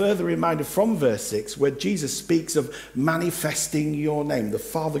it's a further reminder from verse 6 where Jesus speaks of manifesting your name, the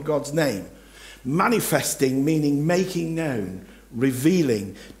Father God's name. Manifesting meaning making known,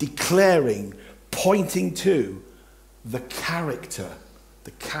 revealing, declaring, pointing to the character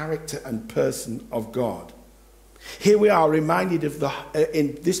and person of God. Here we are reminded of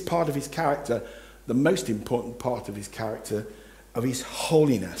in this part of his character, the most important part of his character, of his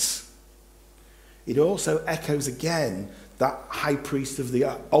holiness. It also echoes again that high priest of the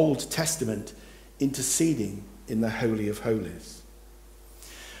Old Testament interceding in the Holy of Holies.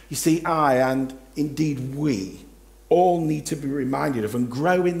 You see, I, and indeed we, all need to be reminded of and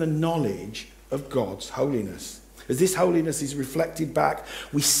grow in the knowledge of God's holiness. As this holiness is reflected back,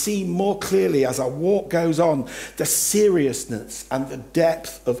 we see more clearly as our walk goes on the seriousness and the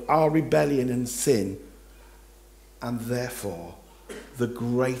depth of our rebellion and sin, and therefore the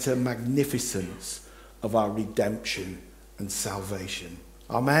greater magnificence of our redemption and salvation.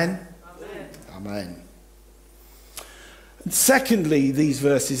 Amen? Amen. Amen. And secondly, these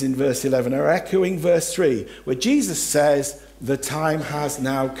verses in verse 11 are echoing verse 3, where Jesus says, the time has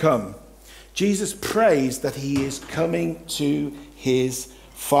now come. Jesus prays that he is coming to his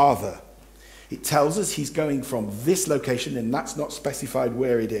Father. It tells us he's going from this location, and that's not specified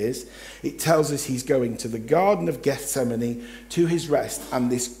where it is. It tells us he's going to the Garden of Gethsemane to his rest, and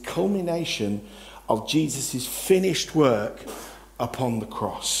this culmination of Jesus' finished work upon the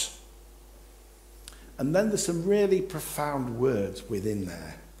cross. And then there's some really profound words within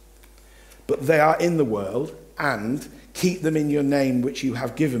there. But they are in the world, and keep them in your name which you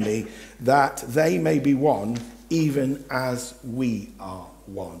have given me, that they may be one, even as we are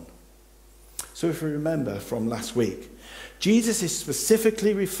one. So if we remember from last week, Jesus is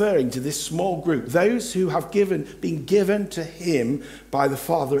specifically referring to this small group, those who have been given to him by the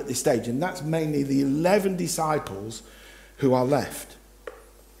Father at this stage. And that's mainly the 11 disciples who are left.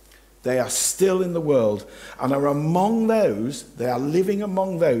 They are still in the world and are among those, they are living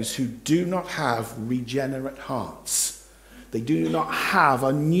among those who do not have regenerate hearts. They do not have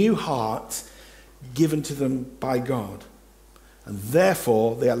a new heart given to them by God. And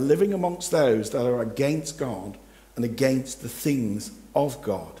therefore, they are living amongst those that are against God and against the things of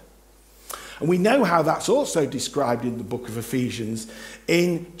God. And we know how that's also described in the book of Ephesians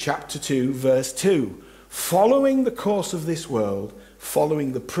in chapter 2, verse 2. Following the course of this world,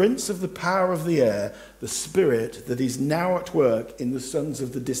 following the prince of the power of the air, the spirit that is now at work in the sons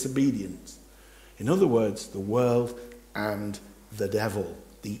of the disobedience. In other words, the world and the devil,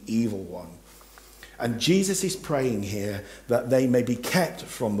 the evil one. And Jesus is praying here that they may be kept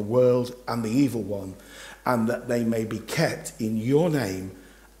from the world and the evil one, and that they may be kept in your name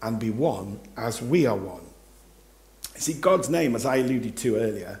and be one as we are one. You see, God's name, as I alluded to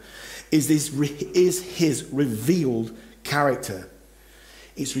earlier, is his revealed character.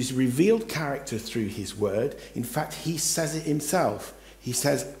 It's his revealed character through his word. In fact, he says it himself. He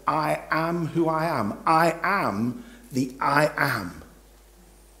says, I am who I am. I am the I am.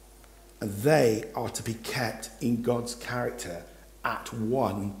 And they are to be kept in God's character at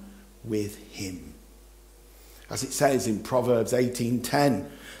one with him. As it says in Proverbs 18:10,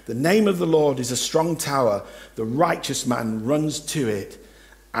 the name of the Lord is a strong tower. The righteous man runs to it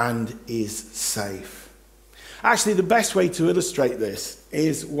and is safe. Actually, the best way to illustrate this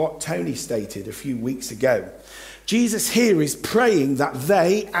is what Tony stated a few weeks ago. Jesus here is praying that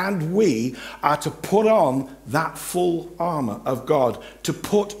they and we are to put on that full armour of God, to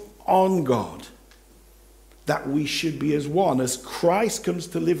put on God, that we should be as one, as Christ comes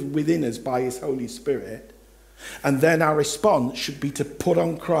to live within us by his Holy Spirit. And then our response should be to put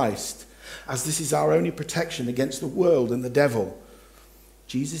on Christ, as this is our only protection against the world and the devil.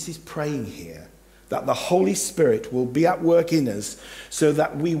 Jesus is praying here that the Holy Spirit will be at work in us so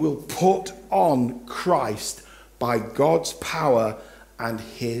that we will put on Christ by God's power and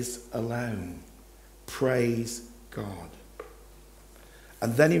his alone. Praise God.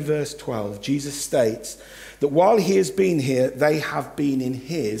 And then in verse 12, Jesus states that while he has been here, they have been in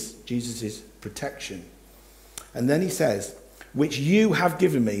his, Jesus' protection. And then he says, which you have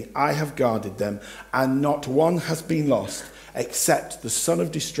given me, I have guarded them, and not one has been lost, except the son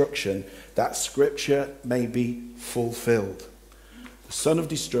of destruction, that scripture may be fulfilled. The son of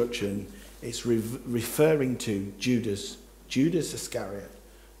destruction is referring to Judas Iscariot,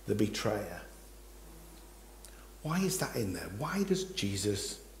 the betrayer. Why is that in there? Why does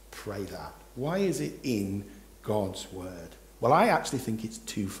Jesus pray that? Why is it in God's word? Well, I actually think it's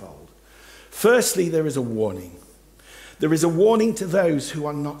twofold. Firstly, there is a warning. There is a warning to those who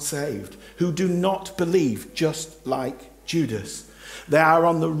are not saved, who do not believe, just like Judas. They are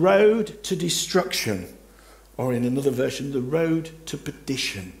on the road to destruction, or in another version, the road to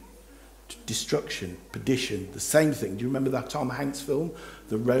perdition. Destruction, perdition, the same thing. Do you remember that Tom Hanks film?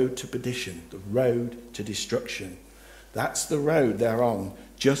 The road to perdition, the road to destruction. That's the road they're on,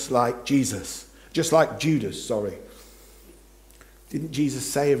 just like Judas, sorry. Didn't Jesus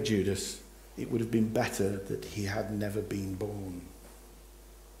say of Judas, it would have been better that he had never been born?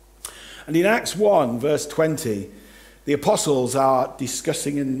 And in Acts 1, verse 20, the apostles are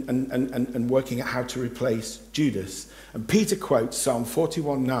discussing and working out how to replace Judas. And Peter quotes Psalm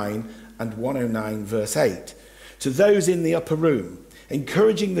 41:9 and 109 verse 8 to those in the upper room,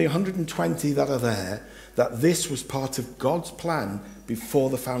 encouraging the 120 that are there, that this was part of God's plan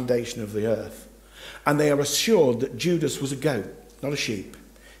before the foundation of the earth. And they are assured that Judas was a goat, not a sheep.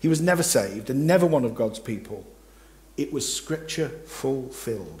 He was never saved and never one of God's people. It was scripture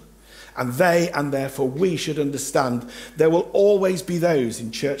fulfilled. And they, and therefore we, should understand there will always be those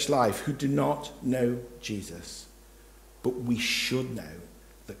in church life who do not know Jesus. But we should know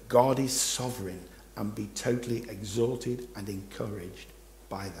that God is sovereign and be totally exalted and encouraged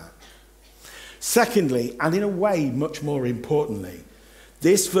by that. Secondly, and in a way much more importantly,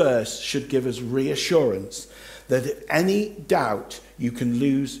 this verse should give us reassurance that if any doubt you can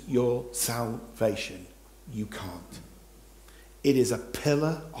lose your salvation, you can't. It is a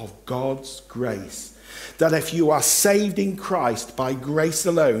pillar of God's grace that if you are saved in Christ by grace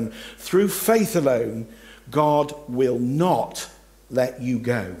alone, through faith alone, God will not let you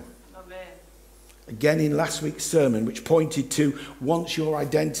go. Amen. Again, in last week's sermon, which pointed to once your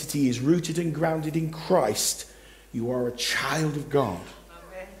identity is rooted and grounded in Christ, you are a child of God.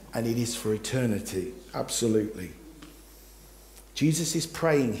 Amen. And it is for eternity. Absolutely. Jesus is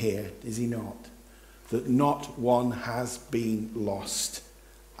praying here, is he not? That not one has been lost,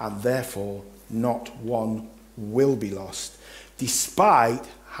 and therefore not one will be lost, despite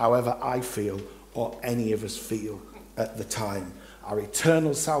however I feel or any of us feel at the time. Our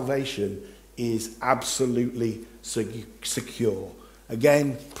eternal salvation is absolutely secure.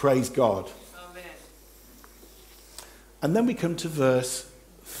 Again, praise God. Amen. And then we come to verse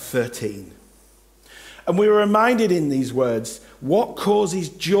 13. And we were reminded in these words, what causes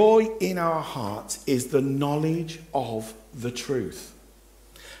joy in our hearts is the knowledge of the truth.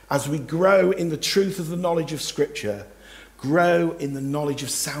 As we grow in the truth of the knowledge of Scripture, grow in the knowledge of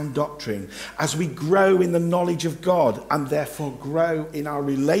sound doctrine, as we grow in the knowledge of God, and therefore grow in our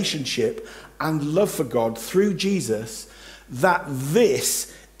relationship and love for God through Jesus, that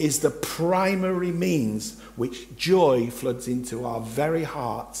this is the primary means which joy floods into our very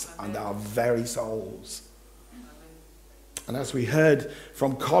hearts and our very souls. And as we heard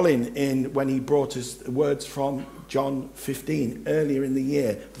from Colin when he brought us words from John 15 earlier in the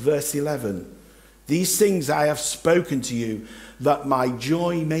year, verse 11, these things I have spoken to you, that my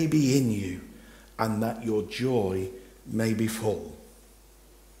joy may be in you, and that your joy may be full.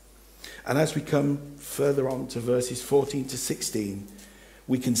 And as we come further on to verses 14 to 16,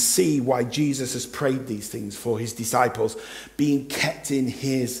 we can see why Jesus has prayed these things for his disciples, being kept in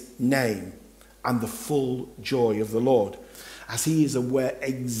his name and the full joy of the Lord, as he is aware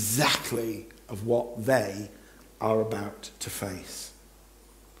exactly of what they are about to face.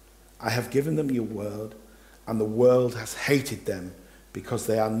 I have given them your word, and the world has hated them, because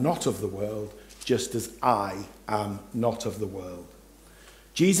they are not of the world, just as I am not of the world.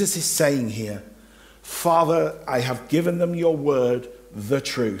 Jesus is saying here, Father, I have given them your word, the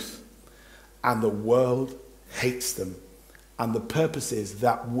truth, and the world hates them. And the purposes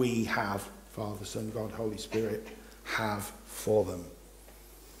that we have, Father, Son, God, Holy Spirit, have for them.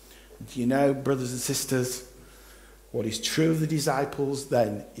 Do you know, brothers and sisters, what is true of the disciples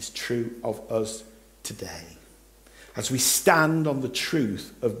then is true of us today. As we stand on the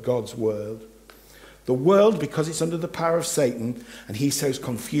truth of God's word, the world, because it's under the power of Satan, and he sows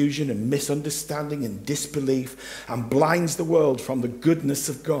confusion and misunderstanding and disbelief and blinds the world from the goodness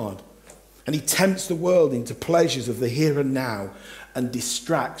of God. And he tempts the world into pleasures of the here and now and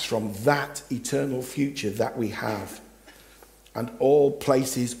distracts from that eternal future that we have. And all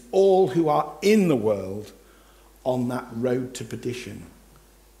places all who are in the world on that road to perdition,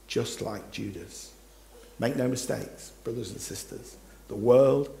 just like Judas. Make no mistakes, brothers and sisters. The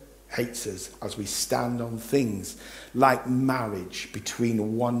world hates us as we stand on things like marriage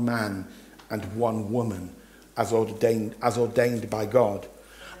between one man and one woman as ordained by God,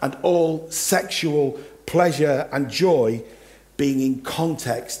 and all sexual pleasure and joy being in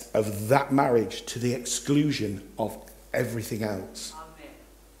context of that marriage to the exclusion of everything else. Amen.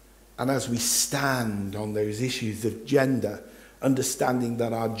 And as we stand on those issues of gender, understanding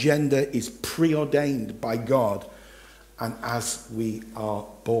that our gender is preordained by God, and as we are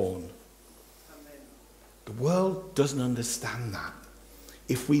born. Amen. The world doesn't understand that.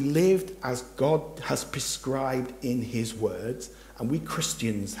 If we lived as God has prescribed in his words, and we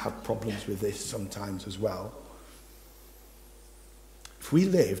Christians have problems with this sometimes as well. If we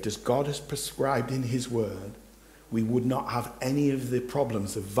lived as God has prescribed in his word, we would not have any of the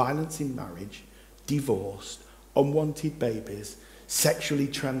problems of violence in marriage, divorce, unwanted babies, sexually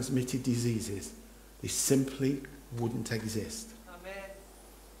transmitted diseases. They simply wouldn't exist. Amen.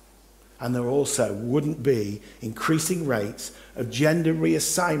 And there also wouldn't be increasing rates of gender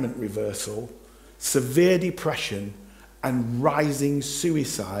reassignment reversal, severe depression, and rising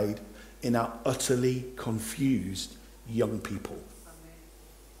suicide in our utterly confused young people. Amen.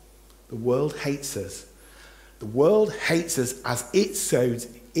 The world hates us. The world hates us as it sows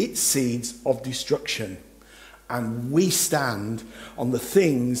its seeds of destruction. And we stand on the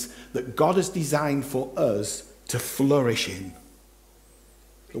things that God has designed for us to flourish in.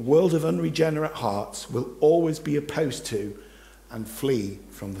 The world of unregenerate hearts will always be opposed to and flee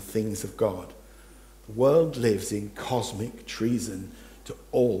from the things of God. The world lives in cosmic treason to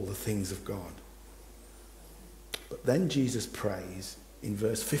all the things of God. But then Jesus prays in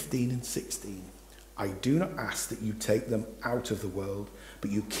verse 15 and 16, I do not ask that you take them out of the world,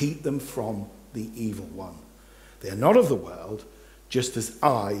 but you keep them from the evil one. They are not of the world, just as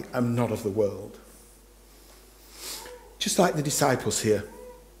I am not of the world. Just like the disciples here,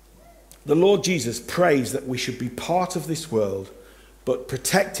 the Lord Jesus prays that we should be part of this world, but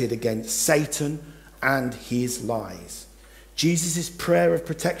protected against Satan and his lies. Jesus' prayer of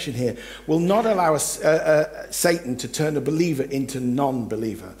protection here will not allow Satan to turn a believer into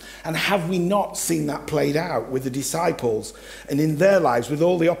non-believer. And have we not seen that played out with the disciples and in their lives, with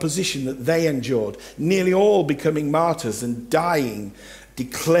all the opposition that they endured, nearly all becoming martyrs and dying,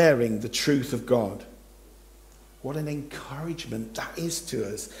 declaring the truth of God? What an encouragement that is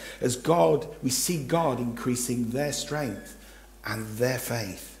to us as we see God increasing their strength and their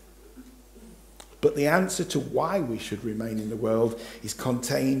faith. But the answer to why we should remain in the world is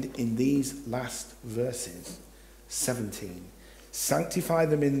contained in these last verses. 17. Sanctify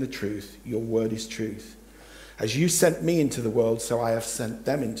them in the truth. Your word is truth. As you sent me into the world, so I have sent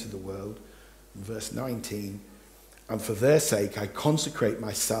them into the world. Verse 19. And for their sake I consecrate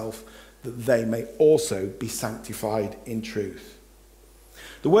myself, that they may also be sanctified in truth.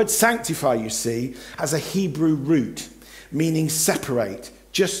 The word sanctify, you see, has a Hebrew root, meaning separate,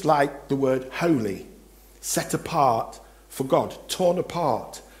 just like the word holy, set apart for God, torn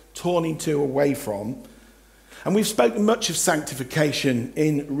apart torn into, away from. And we've spoken much of sanctification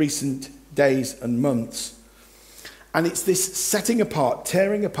in recent days and months. And it's this setting apart,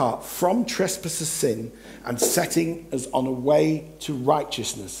 tearing apart from trespass of sin and setting us on a way to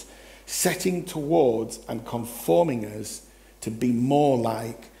righteousness, setting towards and conforming us to be more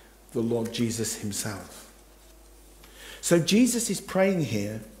like the Lord Jesus himself. So Jesus is praying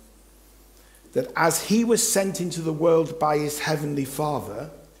here that as he was sent into the world by his heavenly Father,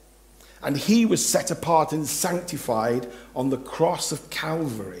 and he was set apart and sanctified on the cross of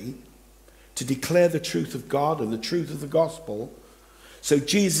Calvary to declare the truth of God and the truth of the gospel, so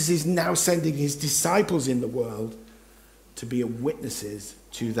Jesus is now sending his disciples in the world to be witnesses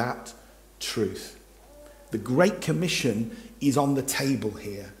to that truth. The Great Commission is on the table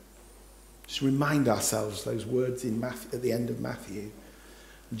here. Just remind ourselves those words in Matthew, at the end of Matthew.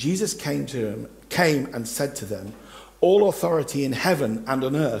 Jesus came and said to them, "All authority in heaven and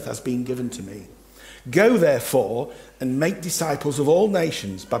on earth has been given to me. Go therefore and make disciples of all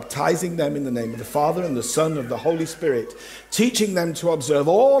nations, baptizing them in the name of the Father and the Son and of the Holy Spirit, teaching them to observe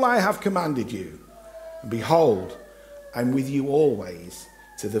all I have commanded you. And behold, I'm with you always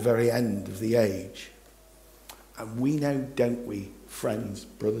to the very end of the age." And we know, don't we, friends,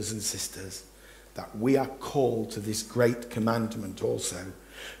 brothers and sisters, that we are called to this great commandment also,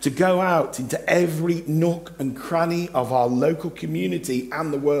 to go out into every nook and cranny of our local community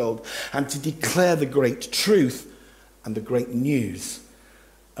and the world and to declare the great truth and the great news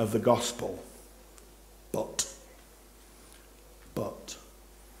of the gospel. But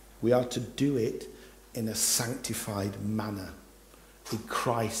we are to do it in a sanctified manner, a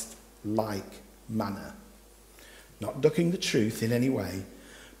Christ-like manner. Not ducking the truth in any way,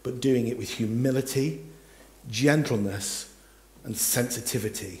 but doing it with humility, gentleness, and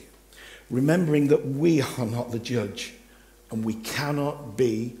sensitivity, remembering that we are not the judge and we cannot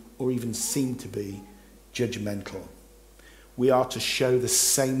be or even seem to be judgmental. We are to show the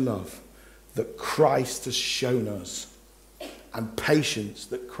same love that Christ has shown us and patience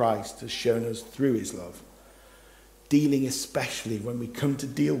that Christ has shown us through his love, dealing especially when we come to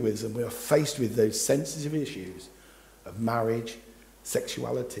deal with and we are faced with those sensitive issues of marriage,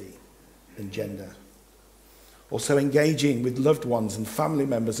 sexuality, and gender. Also, engaging with loved ones and family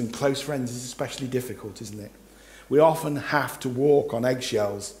members and close friends is especially difficult, isn't it? We often have to walk on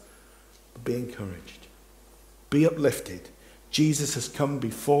eggshells, but be encouraged. Be uplifted. Jesus has come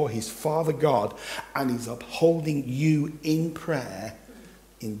before his Father God and is upholding you in prayer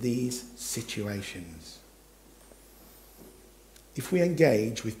in these situations. If we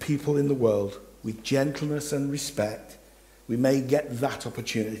engage with people in the world with gentleness and respect, we may get that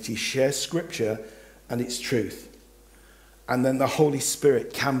opportunity to share Scripture and its truth. And then the Holy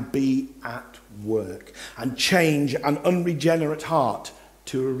Spirit can be at work and change an unregenerate heart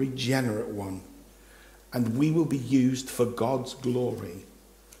to a regenerate one. And we will be used for God's glory,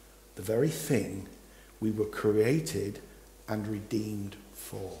 the very thing we were created and redeemed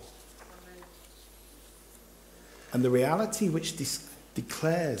for. Amen. And the reality which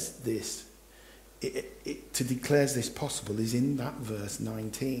declares this possible is in that verse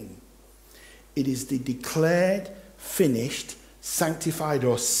 19. It is the declared, finished, sanctified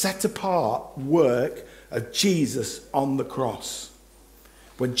or set apart work of Jesus on the cross.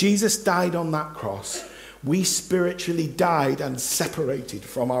 When Jesus died on that cross, we spiritually died and separated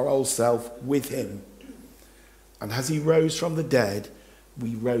from our old self with him. And as he rose from the dead,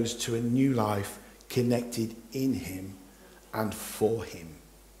 we rose to a new life connected in him and for him.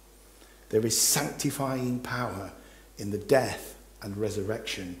 There is sanctifying power in the death and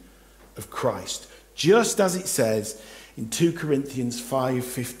resurrection of Christ. Just as it says in 2 Corinthians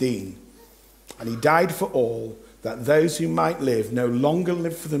 5:15, "And he died for all, that those who might live no longer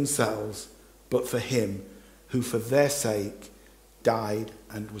live for themselves, but for him who for their sake died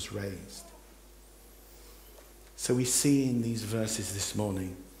and was raised." So we see in these verses this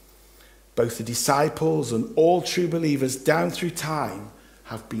morning, both the disciples and all true believers down through time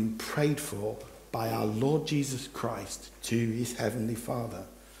have been prayed for by our Lord Jesus Christ to his heavenly Father.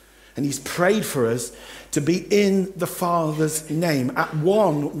 And he's prayed for us to be in the Father's name, at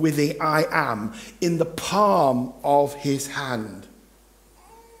one with the I am, in the palm of his hand.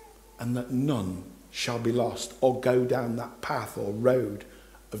 And that none shall be lost or go down that path or road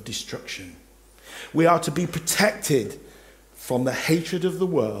of destruction. We are to be protected from the hatred of the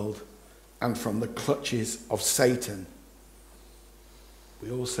world and from the clutches of Satan.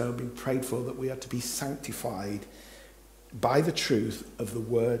 We also have been prayed for that we are to be sanctified by the truth of the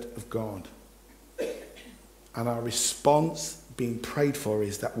Word of God. And our response being prayed for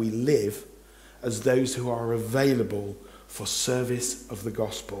is that we live as those who are available for service of the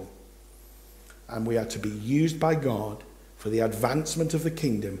gospel. And we are to be used by God for the advancement of the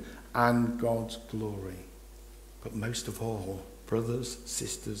kingdom and God's glory. But most of all, brothers,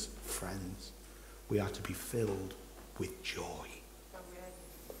 sisters, friends, we are to be filled with joy.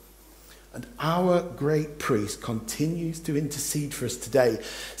 And our great priest continues to intercede for us today,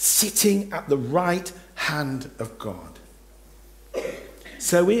 sitting at the right hand of God.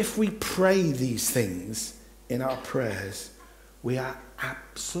 So if we pray these things in our prayers, we are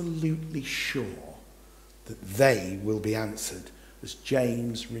absolutely sure that they will be answered, as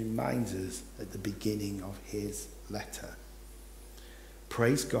James reminds us at the beginning of his letter.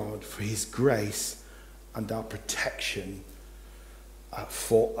 Praise God for his grace and our protection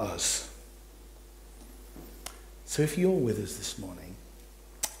for us. So if you're with us this morning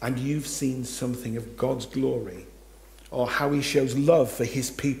and you've seen something of God's glory, or how he shows love for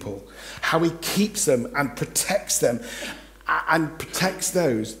his people, how he keeps them and protects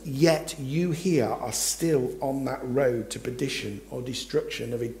those, yet you here are still on that road to perdition or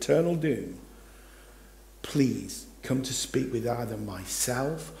destruction of eternal doom, please come to speak with either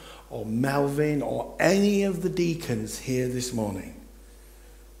myself or Melvin or any of the deacons here this morning.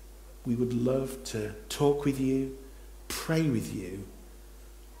 We would love to talk with you, pray with you,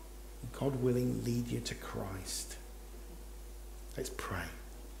 and God willing, lead you to Christ. Let's pray.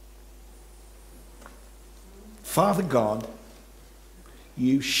 Father God,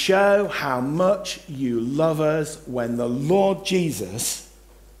 you show how much you love us when the Lord Jesus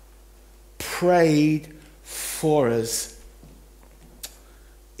prayed for us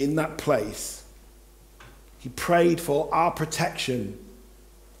in that place. He prayed for our protection.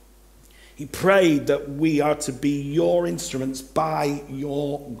 He prayed that we are to be your instruments by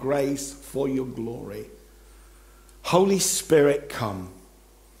your grace for your glory. Holy Spirit, come.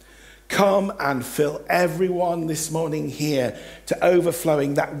 Come and fill everyone this morning here to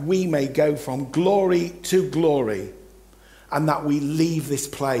overflowing, that we may go from glory to glory, and that we leave this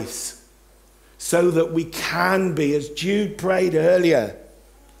place so that we can be, as Jude prayed earlier,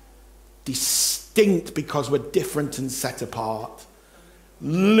 distinct because we're different and set apart,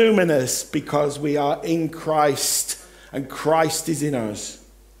 luminous because we are in Christ and Christ is in us,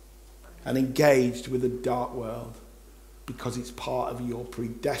 and engaged with a dark world because it's part of your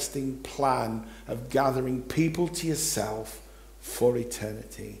predestined plan of gathering people to yourself for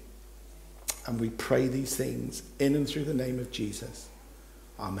eternity. And we pray these things in and through the name of Jesus.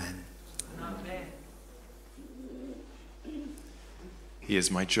 Amen. Amen. He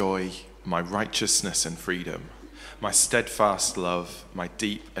is my joy, my righteousness and freedom, my steadfast love, my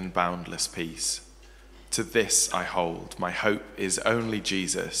deep and boundless peace. To this I hold. My hope is only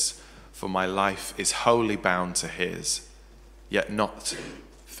Jesus, for my life is wholly bound to his, yet not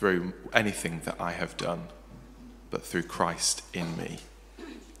through anything that I have done, but through Christ in me.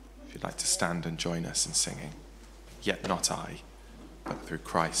 If you'd like to stand and join us in singing, yet not I, but through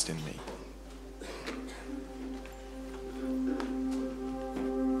Christ in me.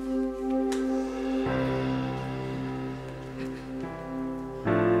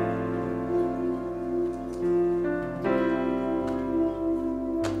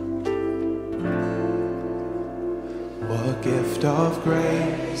 Gift of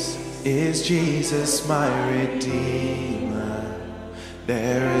grace is Jesus my Redeemer.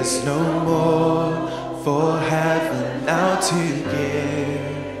 There is no more for heaven now to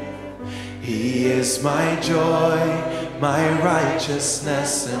give. He is my joy, my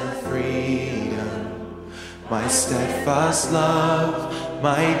righteousness and freedom, my steadfast love,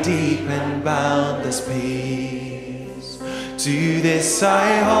 my deep and boundless peace. To this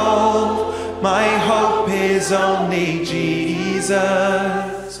I hold. My hope is only Jesus,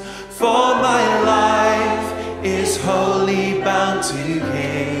 for my life is wholly bound to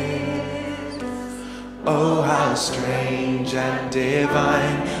him. Oh, how strange and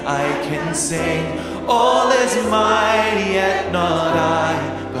divine, I can sing, all is mine, yet not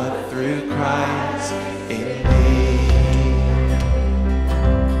I, but through Christ in me.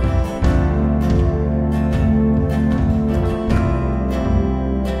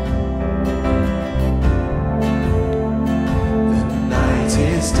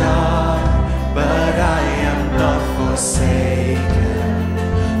 Dark, but I am not forsaken,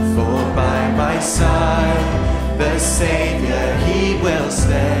 for by my side the Savior he will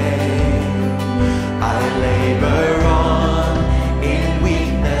stay. I labor on in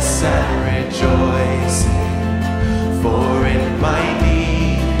weakness and rejoicing, for in my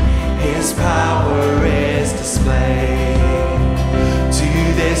need his power is displayed. To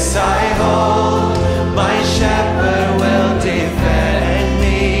this I hold, my shepherd will defend.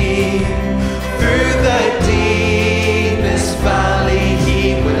 Through the deep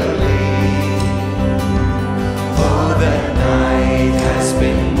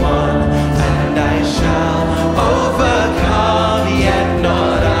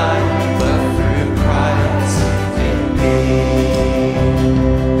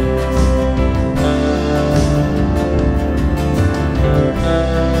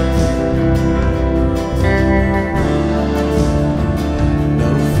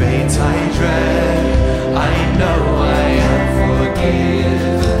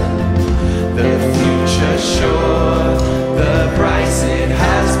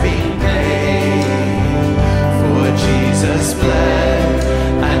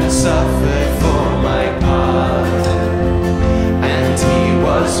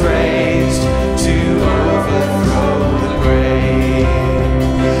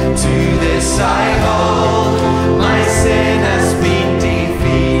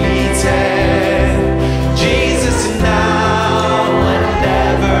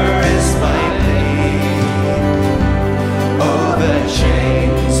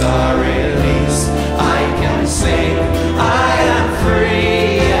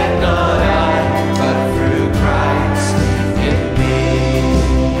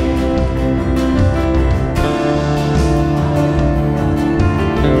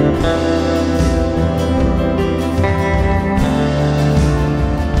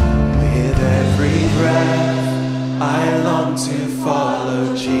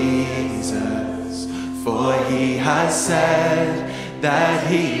has said that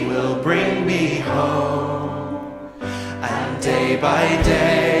he will bring me home. And day by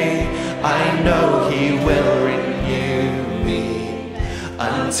day, I know he will renew me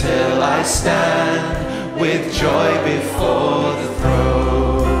until I stand with joy before the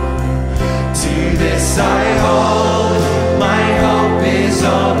throne. To this I hold, my hope is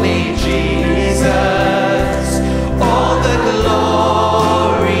only Jesus. All the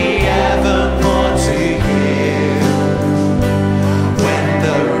glory evermore to you. When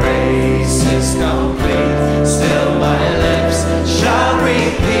the race is complete, still my lips shall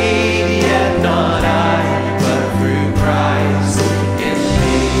repeat, yet not I, but through Christ in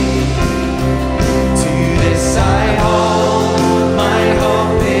me. To this I hold, my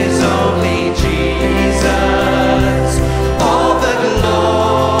hope is only Jesus. All the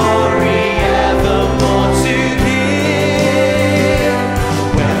glory evermore to Him.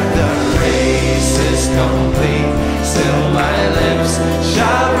 When the race is complete, still my lips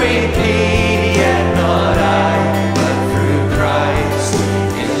shall repeat, yet not I, but through Christ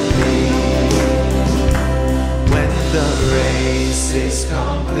in me. When the race is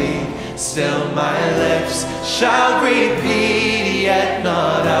complete, still my lips shall repeat, yet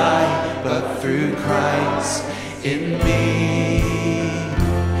not I, but through Christ in me.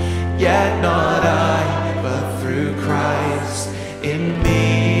 Yet not I, but through Christ in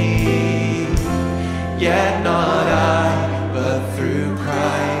me. Yet not I, but through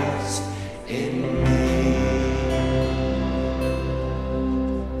Christ in me.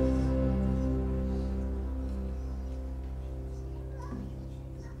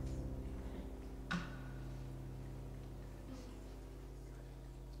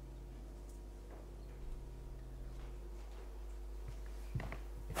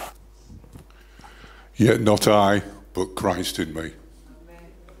 Yet not I, but Christ in me.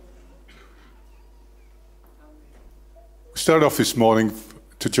 We started off this morning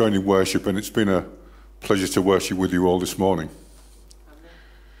to join in worship, and it's been a pleasure to worship with you all this morning.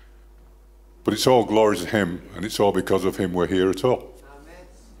 But it's all glory to Him, and it's all because of Him we're here at all.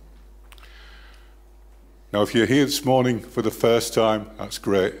 Now, if you're here this morning for the first time, that's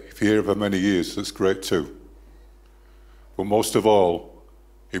great. If you're here for many years, that's great too. But most of all,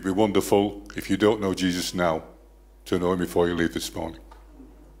 it'd be wonderful if you don't know Jesus now to know Him before you leave this morning.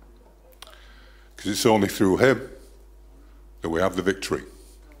 Because it's only through Him that we have the victory.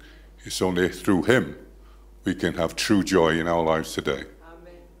 It's only through Him we can have true joy in our lives today.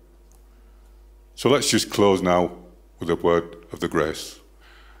 Amen. So let's just close now with a word of the grace.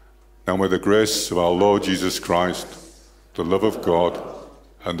 Now may the grace of our Lord Jesus Christ, the love of God,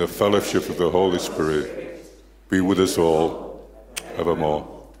 and the fellowship of the Holy Spirit be with us all evermore.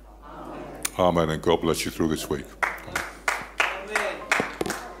 Amen, and God bless you through this week.